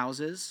our little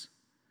houses,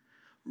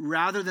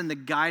 rather than the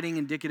guiding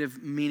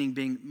indicative meaning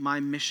being my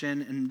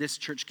mission and this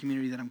church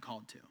community that I'm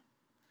called to.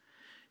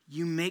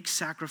 You make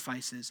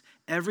sacrifices.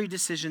 Every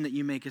decision that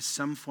you make is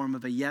some form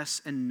of a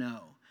yes and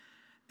no.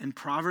 And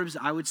Proverbs,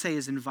 I would say,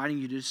 is inviting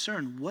you to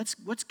discern what's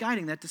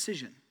guiding that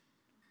decision.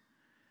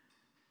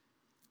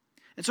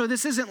 And so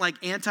this isn't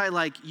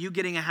anti you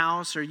getting a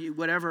house or you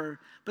whatever,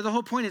 but the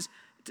whole point is,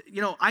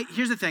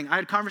 here's the thing. I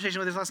had a conversation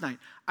with this last night.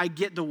 I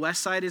get the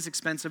West Side is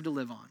expensive to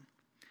live on.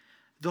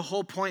 The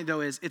whole point,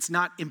 though, is it's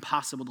not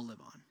impossible to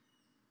live on.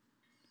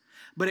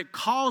 But it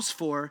calls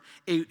for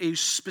a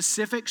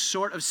specific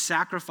sort of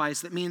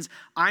sacrifice that means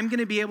I'm going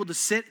to be able to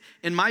sit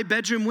in my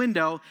bedroom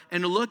window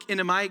and look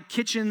into my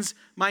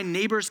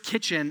neighbor's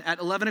kitchen at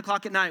 11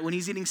 o'clock at night when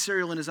he's eating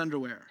cereal in his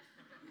underwear.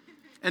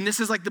 And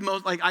this is the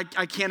most,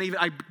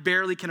 I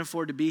barely can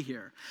afford to be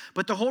here.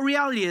 But the whole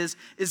reality is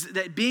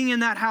that being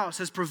in that house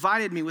has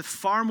provided me with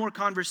far more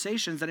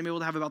conversations that I'm able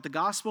to have about the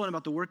gospel and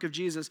about the work of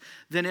Jesus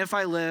than if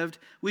I lived.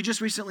 We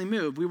just recently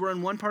moved. We were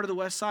in one part of the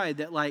West Side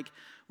that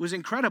was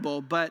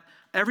incredible, but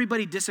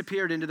everybody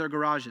disappeared into their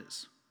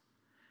garages.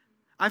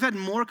 I've had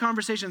more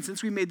conversations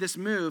since we made this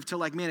move to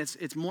man,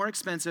 it's more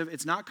expensive,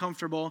 it's not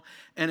comfortable,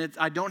 and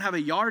I don't have a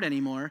yard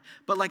anymore.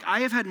 But I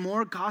have had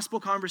more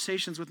gospel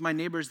conversations with my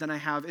neighbors than I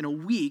have in a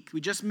week,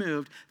 we just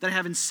moved, than I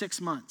have in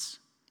 6 months.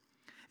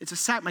 It's a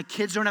sad, my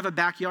kids don't have a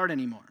backyard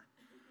anymore.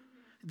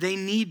 They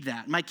need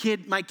that. My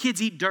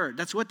kids eat dirt.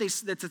 That's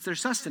their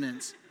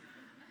sustenance.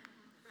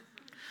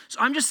 So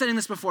I'm just setting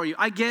this before you.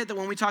 I get that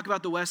when we talk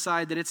about the West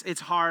Side, that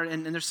it's hard,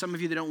 and there's some of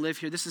you that don't live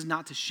here. This is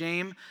not to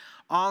shame.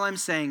 All I'm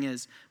saying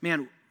is,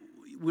 man,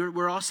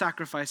 we're all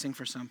sacrificing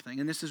for something,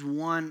 and this is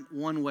one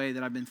way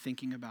that I've been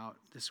thinking about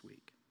this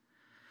week.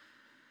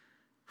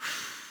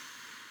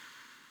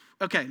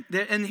 Okay,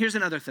 and here's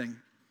another thing.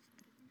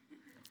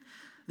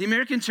 The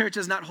American church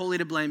is not wholly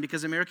to blame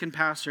because American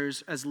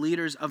pastors, as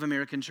leaders of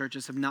American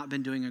churches, have not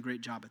been doing a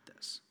great job at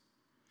this.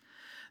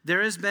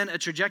 There has been a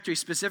trajectory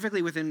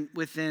specifically within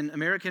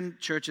American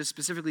churches,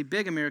 specifically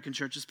big American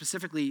churches,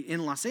 specifically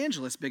in Los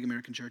Angeles, big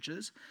American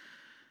churches,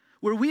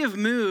 where we have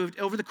moved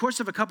over the course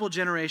of a couple of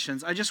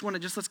generations.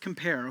 Let's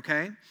compare,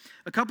 okay?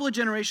 A couple of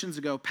generations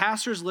ago,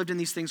 pastors lived in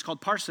these things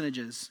called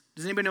parsonages.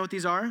 Does anybody know what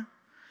these are?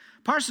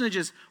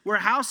 Parsonages were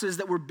houses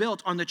that were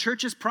built on the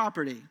church's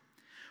property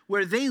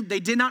where they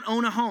did not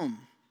own a home.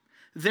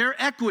 Their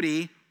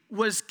equity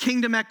was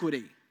kingdom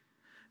equity.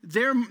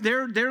 Their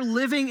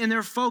living and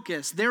their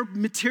focus, their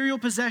material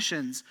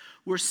possessions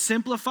were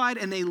simplified,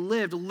 and they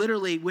lived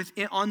literally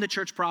on the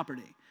church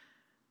property.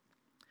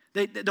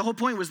 The whole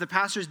point was the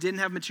pastors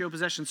didn't have material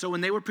possessions. So when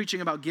they were preaching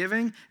about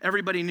giving,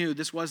 everybody knew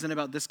this wasn't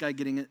about this guy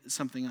getting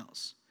something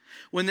else.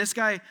 When this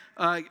guy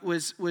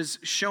was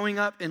showing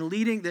up and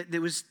leading,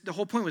 the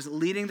whole point was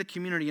leading the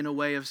community in a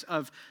way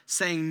of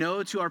saying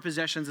no to our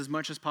possessions as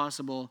much as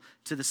possible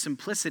to the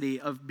simplicity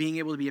of being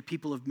able to be a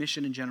people of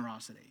mission and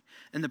generosity.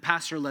 And the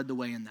pastor led the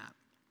way in that.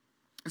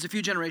 It's a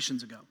few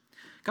generations ago,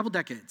 a couple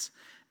decades.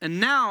 And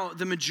now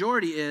the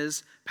majority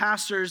is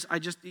pastors,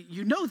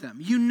 you know them.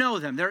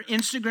 There are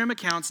Instagram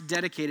accounts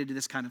dedicated to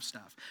this kind of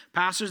stuff.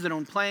 Pastors that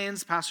own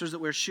planes, pastors that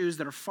wear shoes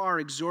that are far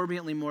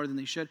exorbitantly more than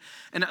they should.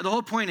 And the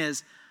whole point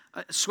is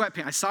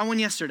sweatpants. I saw one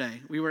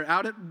yesterday. We were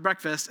out at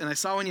breakfast, and I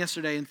saw one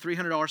yesterday in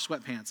 $300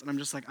 sweatpants. And I'm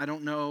just like, I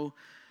don't know.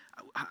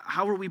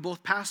 How are we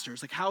both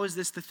pastors? Like, how is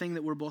this the thing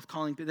that we're both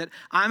calling? That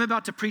I'm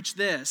about to preach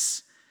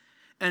this,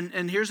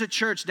 and here's a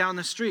church down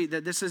the street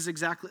that this is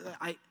exactly...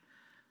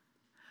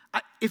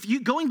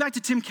 going back to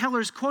Tim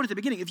Keller's quote at the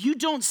beginning, if you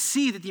don't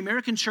see that the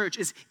American church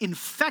is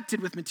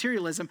infected with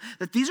materialism,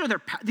 that these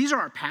are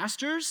our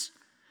pastors,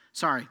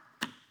 sorry,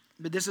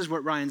 but this is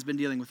what Ryan's been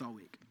dealing with all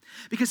week.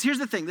 Because here's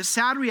the thing, the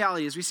sad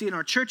reality is we see in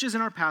our churches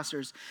and our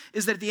pastors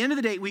is that at the end of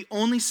the day, we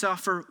only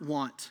suffer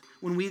want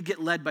when we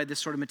get led by this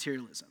sort of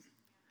materialism.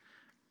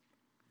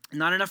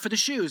 Not enough for the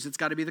shoes, it's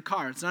got to be the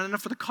car. It's not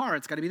enough for the car,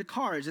 it's got to be the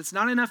cars. It's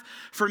not enough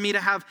for me to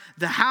have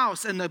the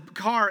house and the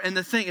car and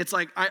the thing. It's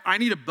like, I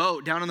need a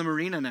boat down in the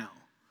marina now.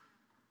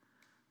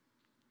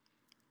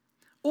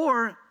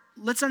 Or,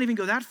 let's not even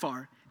go that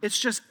far. It's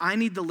just, I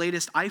need the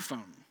latest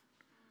iPhone.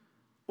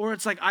 Or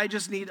it's like, I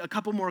just need a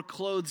couple more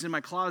clothes in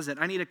my closet.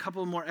 I need a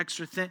couple more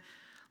extra things.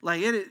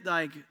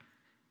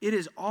 It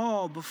is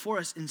all before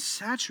us and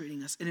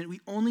saturating us, and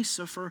we only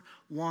suffer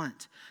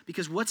want.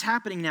 Because what's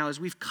happening now is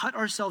we've cut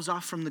ourselves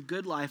off from the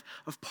good life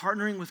of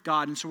partnering with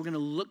God, and so we're going to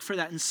look for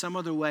that in some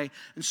other way.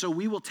 And so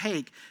we will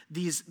take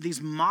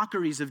these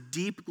mockeries of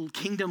deep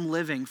kingdom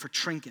living for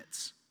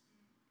trinkets.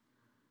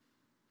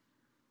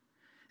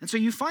 And so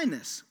you find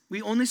this.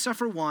 We only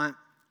suffer want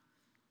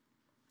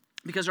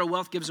because our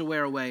wealth gives away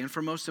our way. And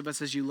for most of us,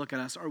 as you look at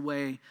us, our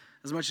way,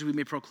 as much as we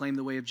may proclaim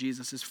the way of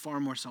Jesus, is far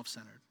more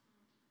self-centered.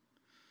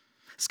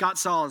 Scott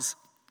Sauls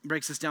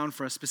breaks this down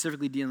for us,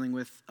 specifically dealing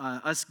with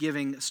us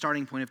giving a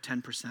starting point of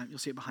 10%. You'll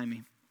see it behind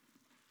me.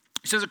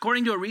 He says,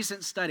 according to a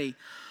recent study,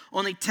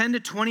 only 10 to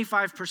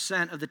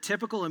 25% of the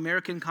typical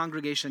American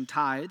congregation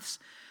tithes,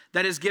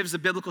 that is, gives the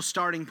biblical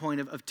starting point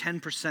of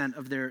 10%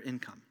 of their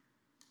income.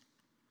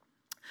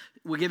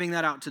 We're giving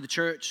that out to the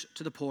church,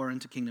 to the poor,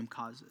 and to kingdom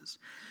causes.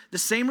 The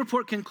same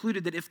report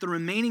concluded that if the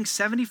remaining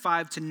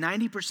 75 to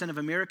 90% of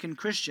American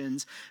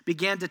Christians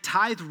began to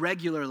tithe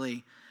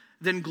regularly,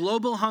 then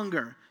global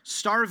hunger,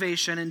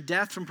 starvation, and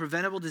death from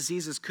preventable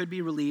diseases could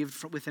be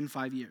relieved within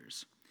 5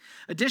 years.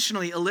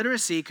 Additionally,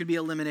 illiteracy could be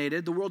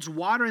eliminated, the world's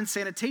water and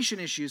sanitation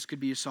issues could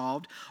be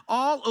solved,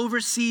 all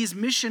overseas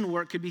mission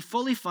work could be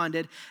fully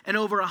funded, and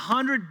over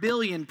 $100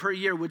 billion per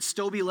year would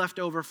still be left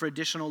over for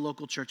additional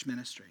local church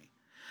ministry.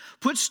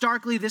 Put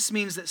starkly, this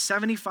means that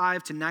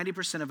 75 to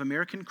 90% of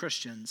American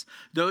Christians,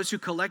 those who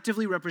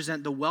collectively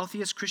represent the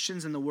wealthiest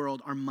Christians in the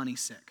world, are money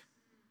sick.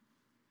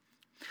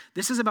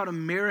 This is about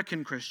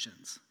American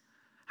Christians.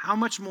 How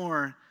much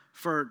more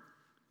for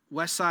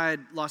West Side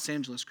Los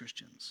Angeles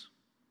Christians?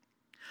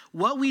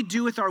 What we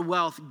do with our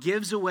wealth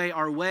gives away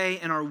our way,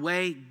 and our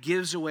way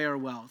gives away our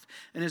wealth.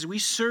 And as we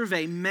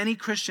survey many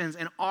Christians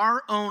in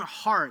our own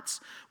hearts,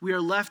 we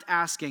are left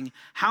asking,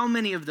 how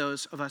many of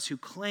those of us who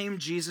claim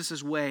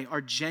Jesus' way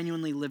are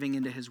genuinely living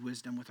into his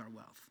wisdom with our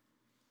wealth?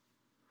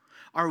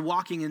 Are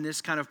walking in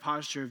this kind of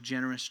posture of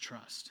generous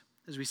trust,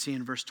 as we see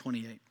in verse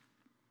 28.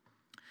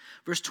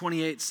 Verse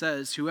 28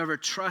 says, whoever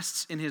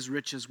trusts in his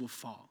riches will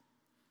fall.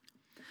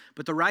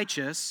 But the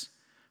righteous,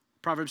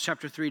 Proverbs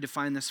chapter 3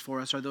 define this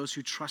for us, are those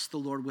who trust the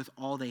Lord with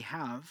all they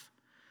have,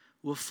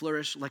 will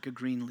flourish like a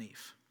green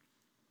leaf.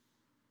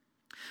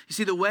 You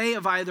see, the way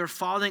of either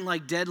falling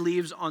like dead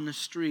leaves on the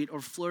street or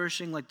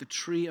flourishing like the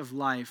tree of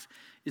life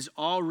is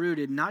all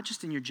rooted not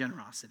just in your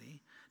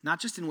generosity, not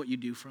just in what you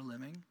do for a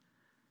living.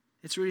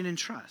 It's rooted in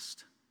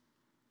trust.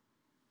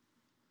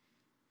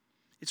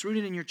 It's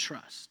rooted in your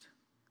trust.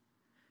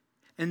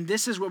 And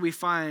this is where we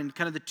find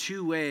kind of the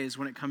two ways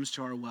when it comes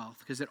to our wealth,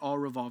 because it all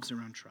revolves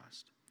around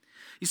trust.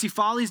 You see,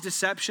 folly's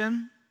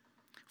deception,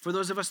 for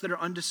those of us that are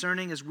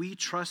undiscerning, is we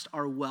trust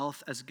our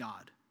wealth as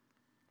God.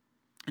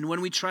 And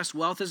when we trust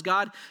wealth as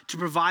God to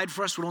provide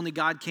for us what only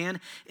God can,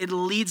 it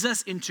leads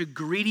us into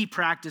greedy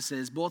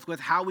practices, both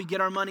with how we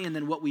get our money and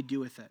then what we do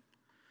with it.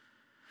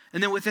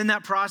 And then within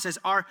that process,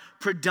 our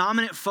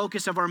predominant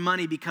focus of our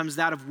money becomes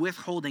that of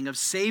withholding, of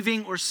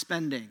saving or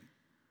spending.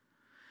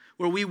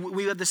 Where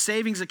we have the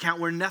savings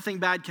account where nothing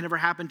bad can ever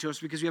happen to us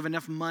because we have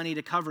enough money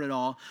to cover it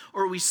all,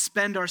 or we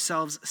spend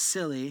ourselves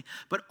silly.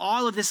 But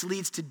all of this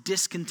leads to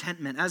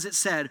discontentment. As it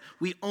said,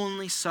 we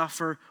only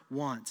suffer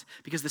want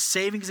because the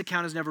savings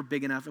account is never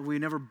big enough and we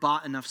never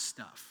bought enough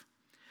stuff.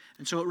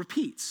 And so it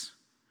repeats.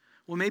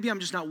 Well, maybe I'm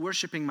just not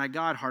worshiping my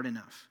God hard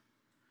enough.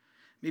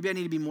 Maybe I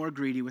need to be more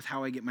greedy with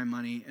how I get my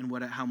money and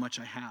how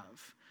much I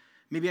have.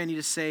 Maybe I need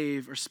to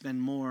save or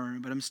spend more,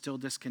 but I'm still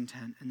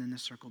discontent, and then the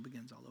circle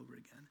begins all over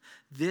again.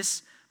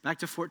 This, back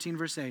to 14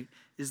 verse 8,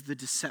 is the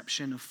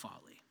deception of folly.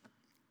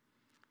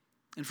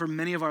 And for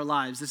many of our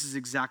lives, this is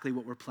exactly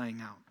what we're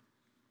playing out.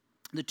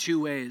 The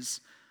two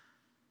ways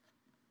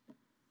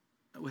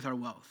with our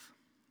wealth.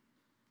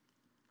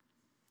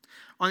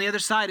 On the other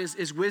side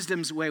is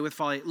wisdom's way with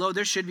folly. Lo,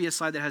 there should be a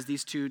slide that has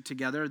these two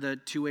together, the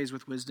two ways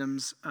with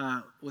wisdom's,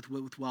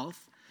 with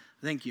wealth.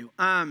 Thank you.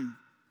 I'm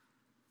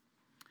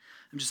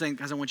just saying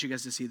because I want you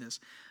guys to see this.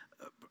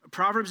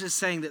 Proverbs is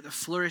saying that the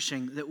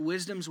flourishing, that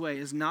wisdom's way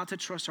is not to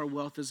trust our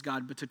wealth as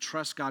God, but to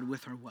trust God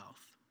with our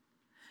wealth.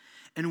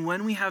 And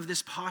when we have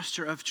this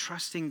posture of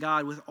trusting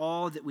God with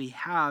all that we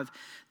have,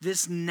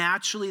 this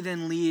naturally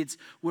then leads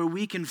where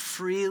we can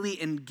freely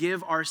and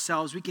give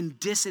ourselves, we can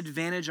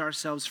disadvantage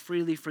ourselves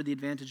freely for the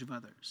advantage of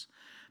others.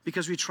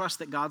 Because we trust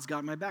that God's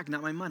got my back,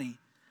 not my money.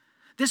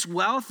 This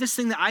wealth, this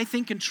thing that I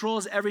think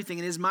controls everything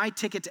and is my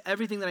ticket to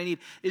everything that I need,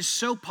 is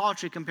so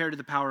paltry compared to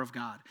the power of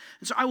God.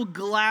 And so I will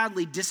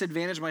gladly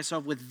disadvantage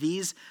myself with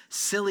these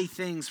silly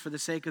things for the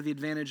sake of the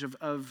advantage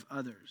of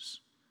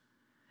others.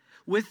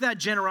 With that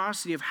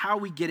generosity of how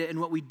we get it and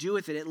what we do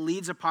with it, it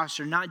leads a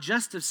posture not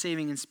just of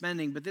saving and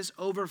spending, but this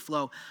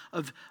overflow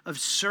of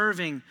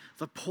serving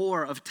the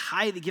poor, of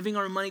tithing, giving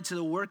our money to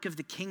the work of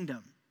the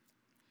kingdom.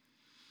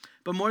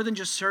 But more than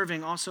just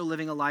serving, also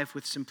living a life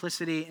with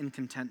simplicity and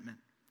contentment.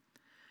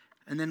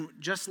 And then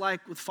just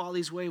like with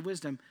folly's way of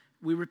wisdom,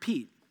 we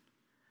repeat.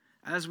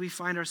 As we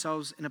find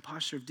ourselves in a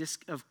posture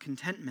of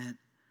contentment,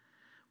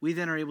 we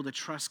then are able to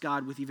trust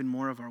God with even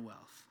more of our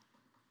wealth,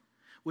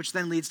 which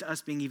then leads to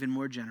us being even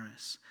more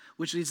generous,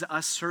 which leads to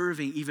us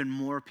serving even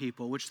more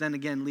people, which then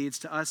again leads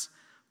to us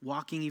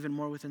walking even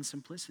more within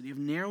simplicity, of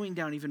narrowing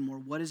down even more,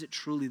 what is it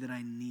truly that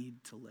I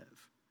need to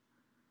live?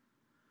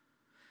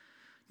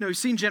 No, we've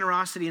seen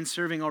generosity and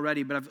serving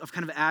already, but I've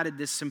kind of added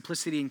this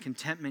simplicity and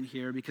contentment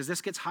here because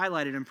this gets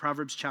highlighted in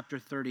Proverbs chapter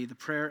 30, the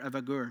prayer of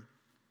Agur.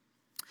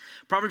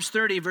 Proverbs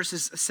 30,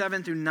 verses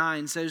 7 through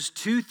 9 says,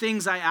 2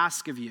 things I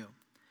ask of you.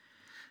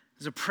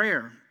 There's a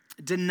prayer.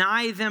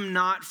 Deny them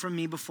not from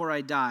me before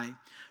I die.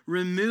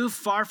 Remove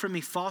far from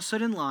me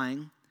falsehood and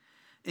lying,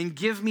 and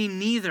give me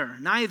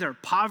neither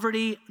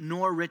poverty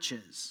nor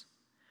riches.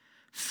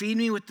 Feed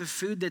me with the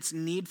food that's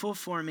needful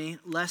for me,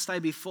 lest I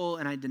be full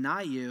and I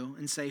deny you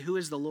and say, who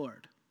is the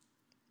Lord?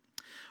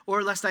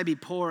 Or lest I be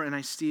poor and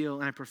I steal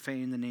and I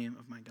profane the name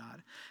of my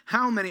God.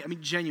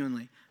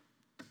 Genuinely,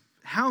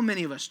 how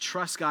many of us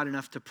trust God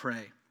enough to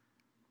pray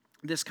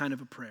this kind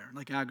of a prayer,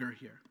 like Agur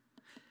here?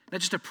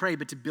 Not just to pray,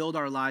 but to build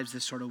our lives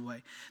this sort of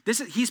way.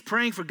 He's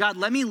praying for God,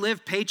 let me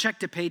live paycheck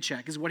to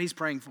paycheck is what he's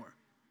praying for.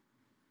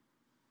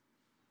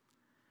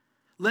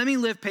 Let me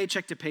live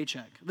paycheck to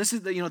paycheck. This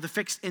is the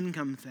fixed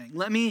income thing.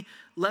 Let me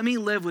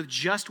live with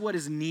just what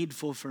is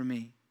needful for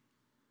me.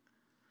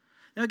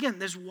 Now again,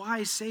 there's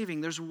wise saving.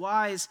 There's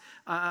wise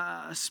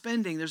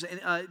spending. There's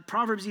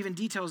Proverbs even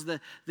details the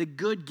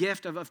good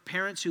gift of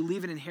parents who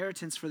leave an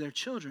inheritance for their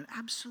children.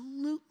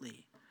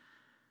 Absolutely.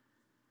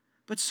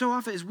 But so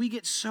often as we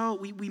get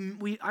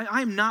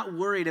I'm not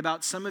worried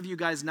about some of you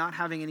guys not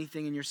having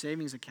anything in your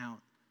savings account.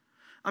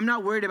 I'm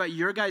not worried about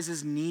your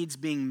guys' needs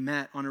being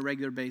met on a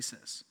regular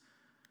basis.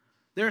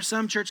 There are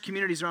some church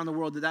communities around the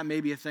world that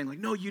may be a thing. Like,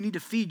 no, you need to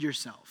feed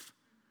yourself.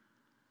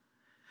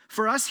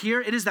 For us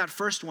here, it is that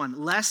first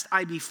one. Lest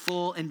I be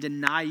full and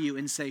deny you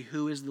and say,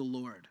 who is the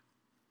Lord?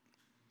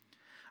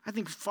 I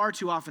think far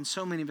too often,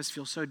 so many of us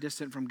feel so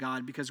distant from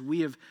God because we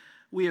have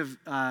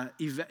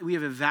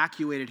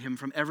evacuated him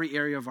from every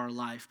area of our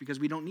life because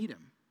we don't need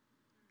him.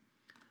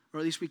 Or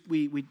at least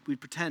we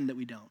pretend that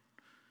we don't.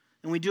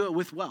 And we do it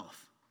with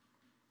wealth.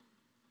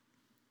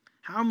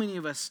 How many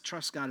of us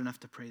trust God enough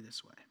to pray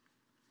this way?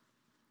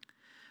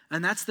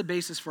 And that's the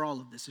basis for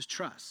all of this, is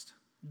trust.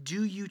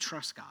 Do you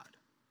trust God?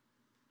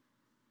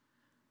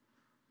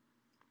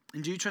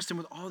 And do you trust him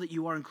with all that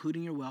you are,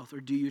 including your wealth,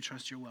 or do you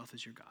trust your wealth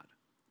as your God?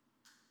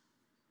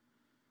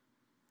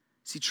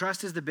 See,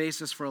 trust is the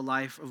basis for a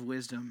life of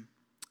wisdom.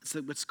 It's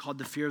what's called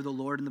the fear of the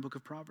Lord in the book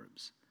of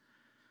Proverbs.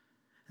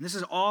 And this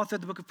is all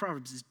throughout the book of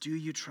Proverbs, is do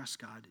you trust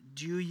God?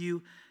 Do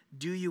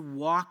you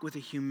walk with a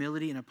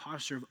humility and a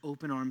posture of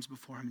open arms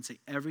before him and say,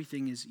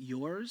 everything is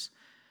yours?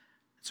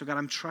 So God,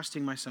 I'm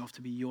trusting myself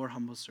to be your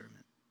humble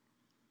servant.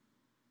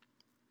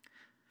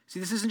 See,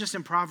 this isn't just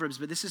in Proverbs,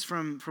 but this is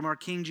from our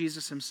King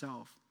Jesus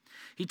himself.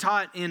 He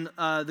taught in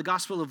the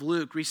Gospel of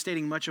Luke,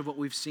 restating much of what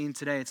we've seen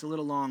today. It's a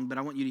little long, but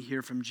I want you to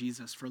hear from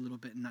Jesus for a little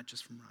bit and not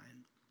just from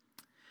Ryan.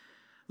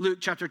 Luke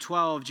chapter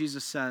 12,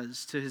 Jesus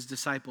says to his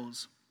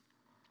disciples,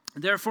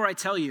 therefore I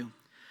tell you,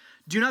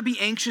 do not be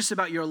anxious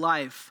about your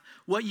life,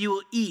 what you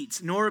will eat,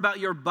 nor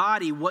about your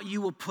body, what you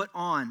will put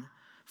on.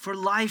 For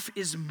life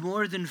is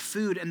more than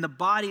food, and the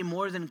body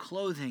more than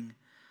clothing.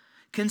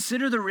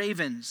 Consider the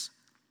ravens,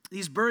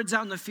 these birds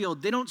out in the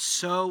field. They don't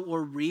sow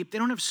or reap. They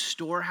don't have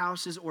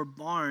storehouses or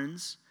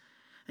barns,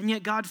 and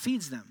yet God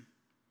feeds them.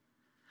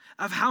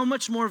 Of how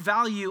much more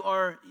value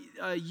are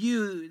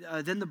you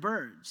than the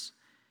birds?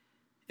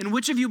 And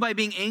which of you, by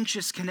being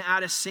anxious, can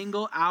add a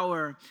single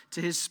hour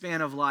to his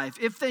span of life?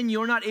 If then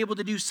you're not able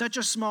to do such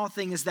a small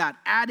thing as that,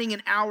 adding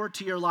an hour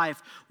to your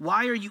life,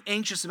 why are you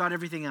anxious about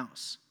everything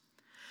else?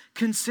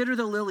 Consider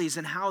the lilies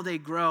and how they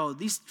grow.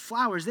 These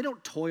flowers, they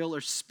don't toil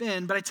or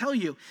spin, but I tell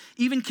you,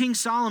 even King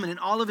Solomon in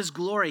all of his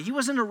glory, he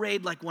wasn't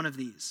arrayed like one of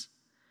these.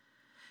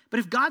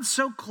 But if God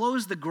so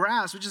clothes the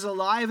grass, which is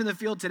alive in the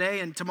field today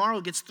and tomorrow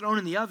gets thrown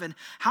in the oven,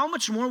 how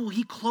much more will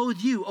he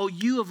clothe you, O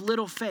you of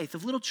little faith,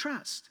 of little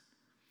trust?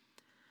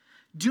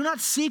 Do not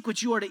seek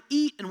what you are to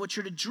eat and what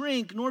you're to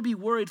drink, nor be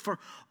worried, for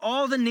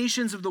all the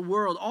nations of the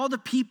world, all the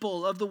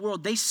people of the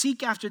world, they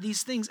seek after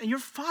these things, and your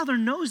Father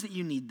knows that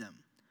you need them.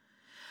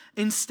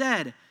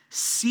 Instead,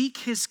 seek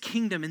his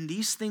kingdom, and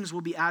these things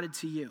will be added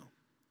to you.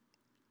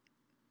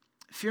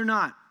 Fear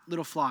not,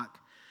 little flock,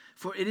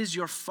 for it is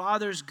your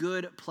Father's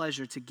good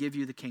pleasure to give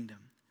you the kingdom.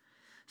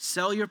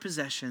 Sell your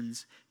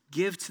possessions,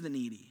 give to the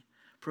needy.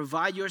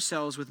 Provide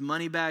yourselves with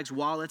money bags,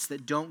 wallets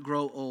that don't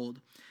grow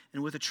old,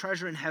 and with a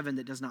treasure in heaven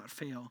that does not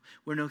fail,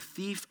 where no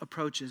thief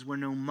approaches, where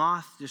no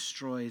moth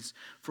destroys.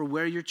 For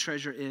where your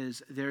treasure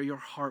is, there your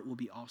heart will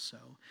be also.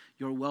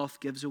 Your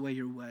wealth gives away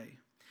your way.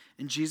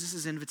 And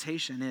Jesus'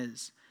 invitation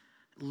is,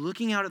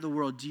 looking out at the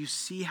world, do you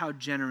see how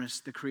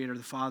generous the Creator,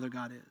 the Father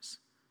God is?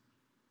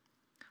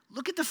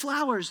 Look at the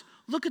flowers.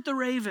 Look at the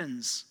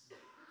ravens.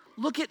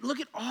 Look at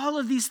all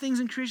of these things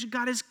in creation.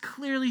 God has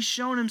clearly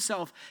shown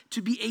himself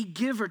to be a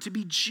giver, to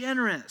be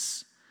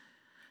generous.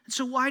 And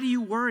so why do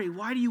you worry?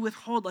 Why do you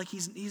withhold like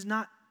he's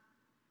not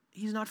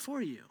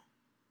for you?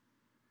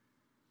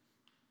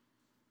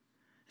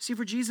 See,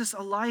 for Jesus,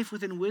 a life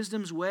within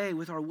wisdom's way,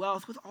 with our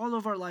wealth, with all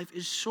of our life,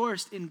 is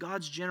sourced in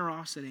God's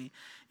generosity,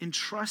 in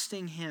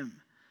trusting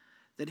him,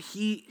 that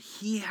he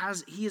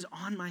is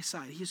on my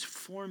side. He is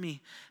for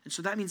me. And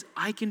so that means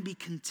I can be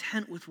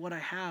content with what I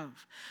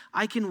have.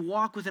 I can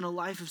walk within a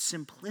life of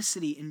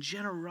simplicity and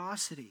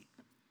generosity.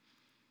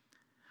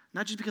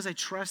 Not just because I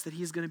trust that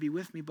he's going to be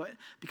with me, but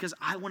because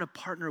I want to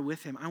partner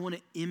with him. I want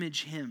to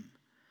image him.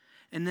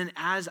 And then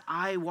as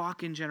I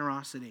walk in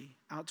generosity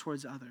out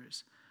towards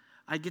others,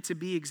 I get to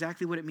be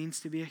exactly what it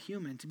means to be a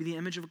human, to be the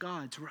image of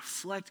God, to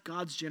reflect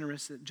God's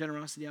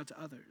generosity out to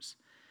others.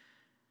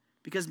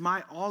 Because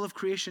all of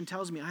creation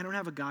tells me I don't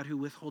have a God who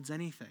withholds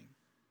anything,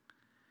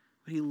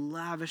 but he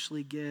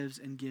lavishly gives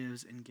and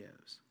gives and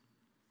gives.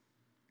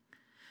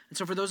 And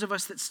so for those of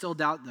us that still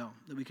doubt, though,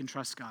 that we can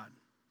trust God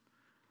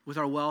with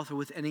our wealth or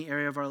with any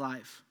area of our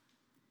life,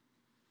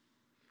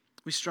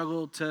 we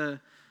struggle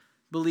to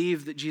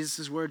believe that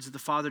Jesus' words that the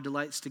Father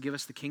delights to give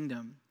us the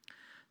kingdom.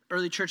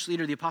 Early church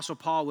leader, the Apostle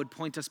Paul, would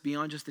point us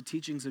beyond just the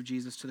teachings of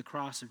Jesus to the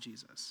cross of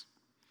Jesus.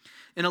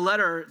 In a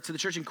letter to the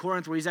church in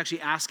Corinth where he's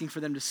actually asking for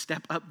them to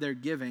step up their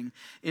giving,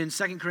 in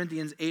 2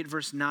 Corinthians 8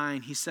 verse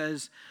 9, he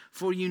says,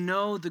 "For you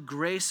know the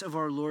grace of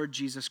our Lord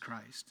Jesus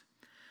Christ,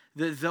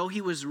 that though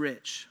he was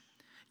rich,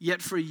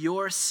 yet for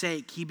your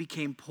sake he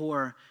became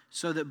poor,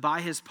 so that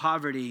by his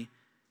poverty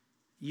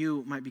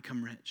you might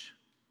become rich."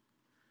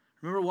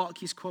 Remember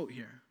Waltke's quote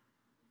here.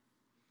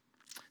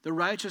 The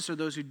righteous are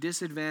those who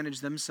disadvantage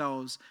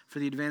themselves for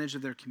the advantage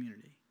of their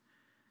community.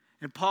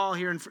 And Paul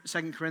here in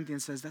 2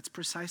 Corinthians says that's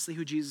precisely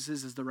who Jesus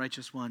is as the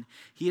righteous one.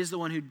 He is the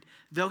one who,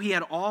 though he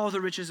had all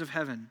the riches of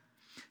heaven,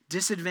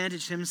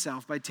 disadvantaged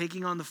himself by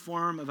taking on the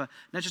form of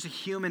not just a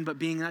human, but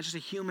being not just a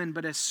human,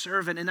 but a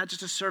servant, and not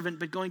just a servant,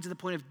 but going to the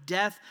point of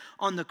death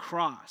on the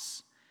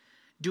cross.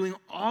 Doing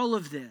all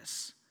of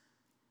this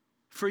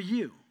for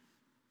you.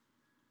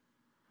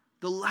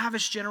 The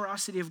lavish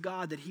generosity of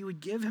God, that he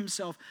would give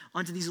himself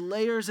onto these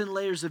layers and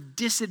layers of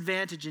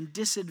disadvantage and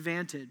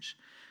disadvantage.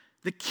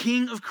 The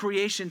king of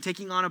creation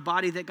taking on a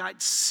body that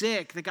got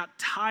sick, that got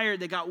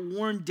tired, that got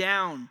worn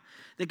down,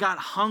 that got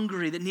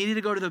hungry, that needed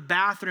to go to the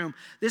bathroom.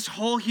 This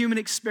whole human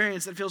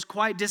experience that feels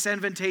quite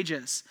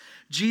disadvantageous.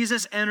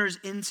 Jesus enters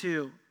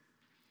into,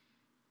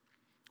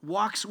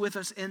 walks with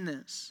us in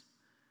this.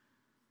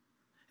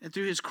 And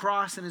through his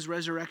cross and his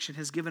resurrection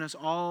has given us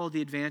all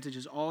the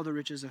advantages, all the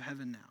riches of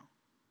heaven now.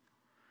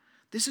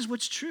 This is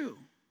what's true.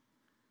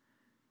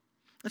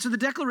 And so the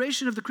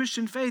declaration of the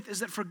Christian faith is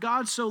that for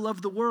God so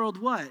loved the world,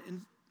 what?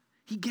 And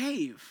he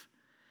gave.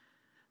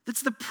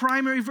 That's the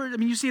primary verse. I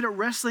mean, you see it at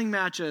wrestling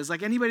matches.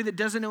 Like anybody that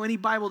doesn't know any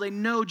Bible, they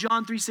know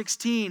John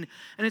 3:16,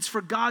 and it's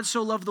for God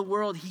so loved the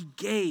world, he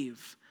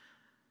gave.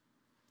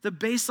 The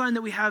baseline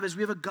that we have is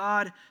we have a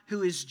God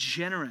who is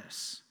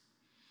generous.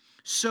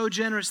 So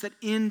generous that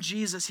in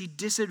Jesus, he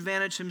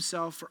disadvantaged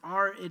himself for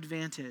our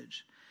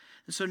advantage.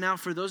 And so now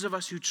for those of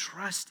us who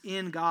trust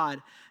in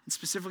God, and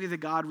specifically the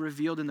God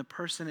revealed in the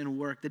person and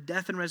work, the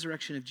death and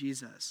resurrection of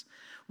Jesus,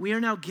 we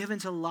are now given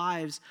to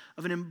lives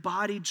of an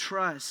embodied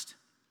trust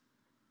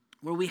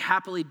where we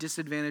happily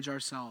disadvantage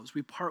ourselves.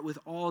 We part with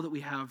all that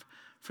we have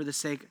for the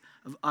sake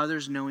of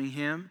others knowing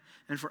him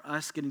and for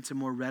us getting to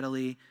more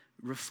readily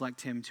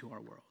reflect him to our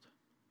world.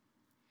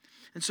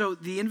 And so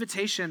the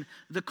invitation,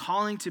 the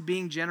calling to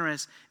being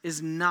generous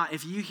is not,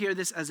 if you hear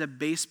this as a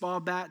baseball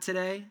bat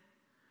today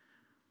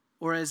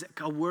or as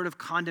a word of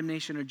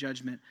condemnation or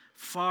judgment,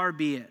 far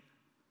be it.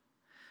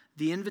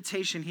 The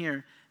invitation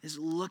here is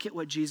look at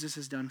what Jesus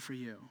has done for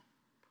you.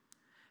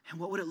 And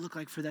what would it look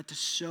like for that to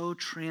so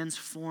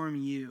transform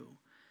you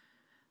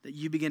that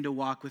you begin to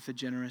walk with a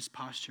generous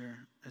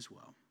posture as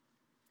well?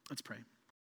 Let's pray.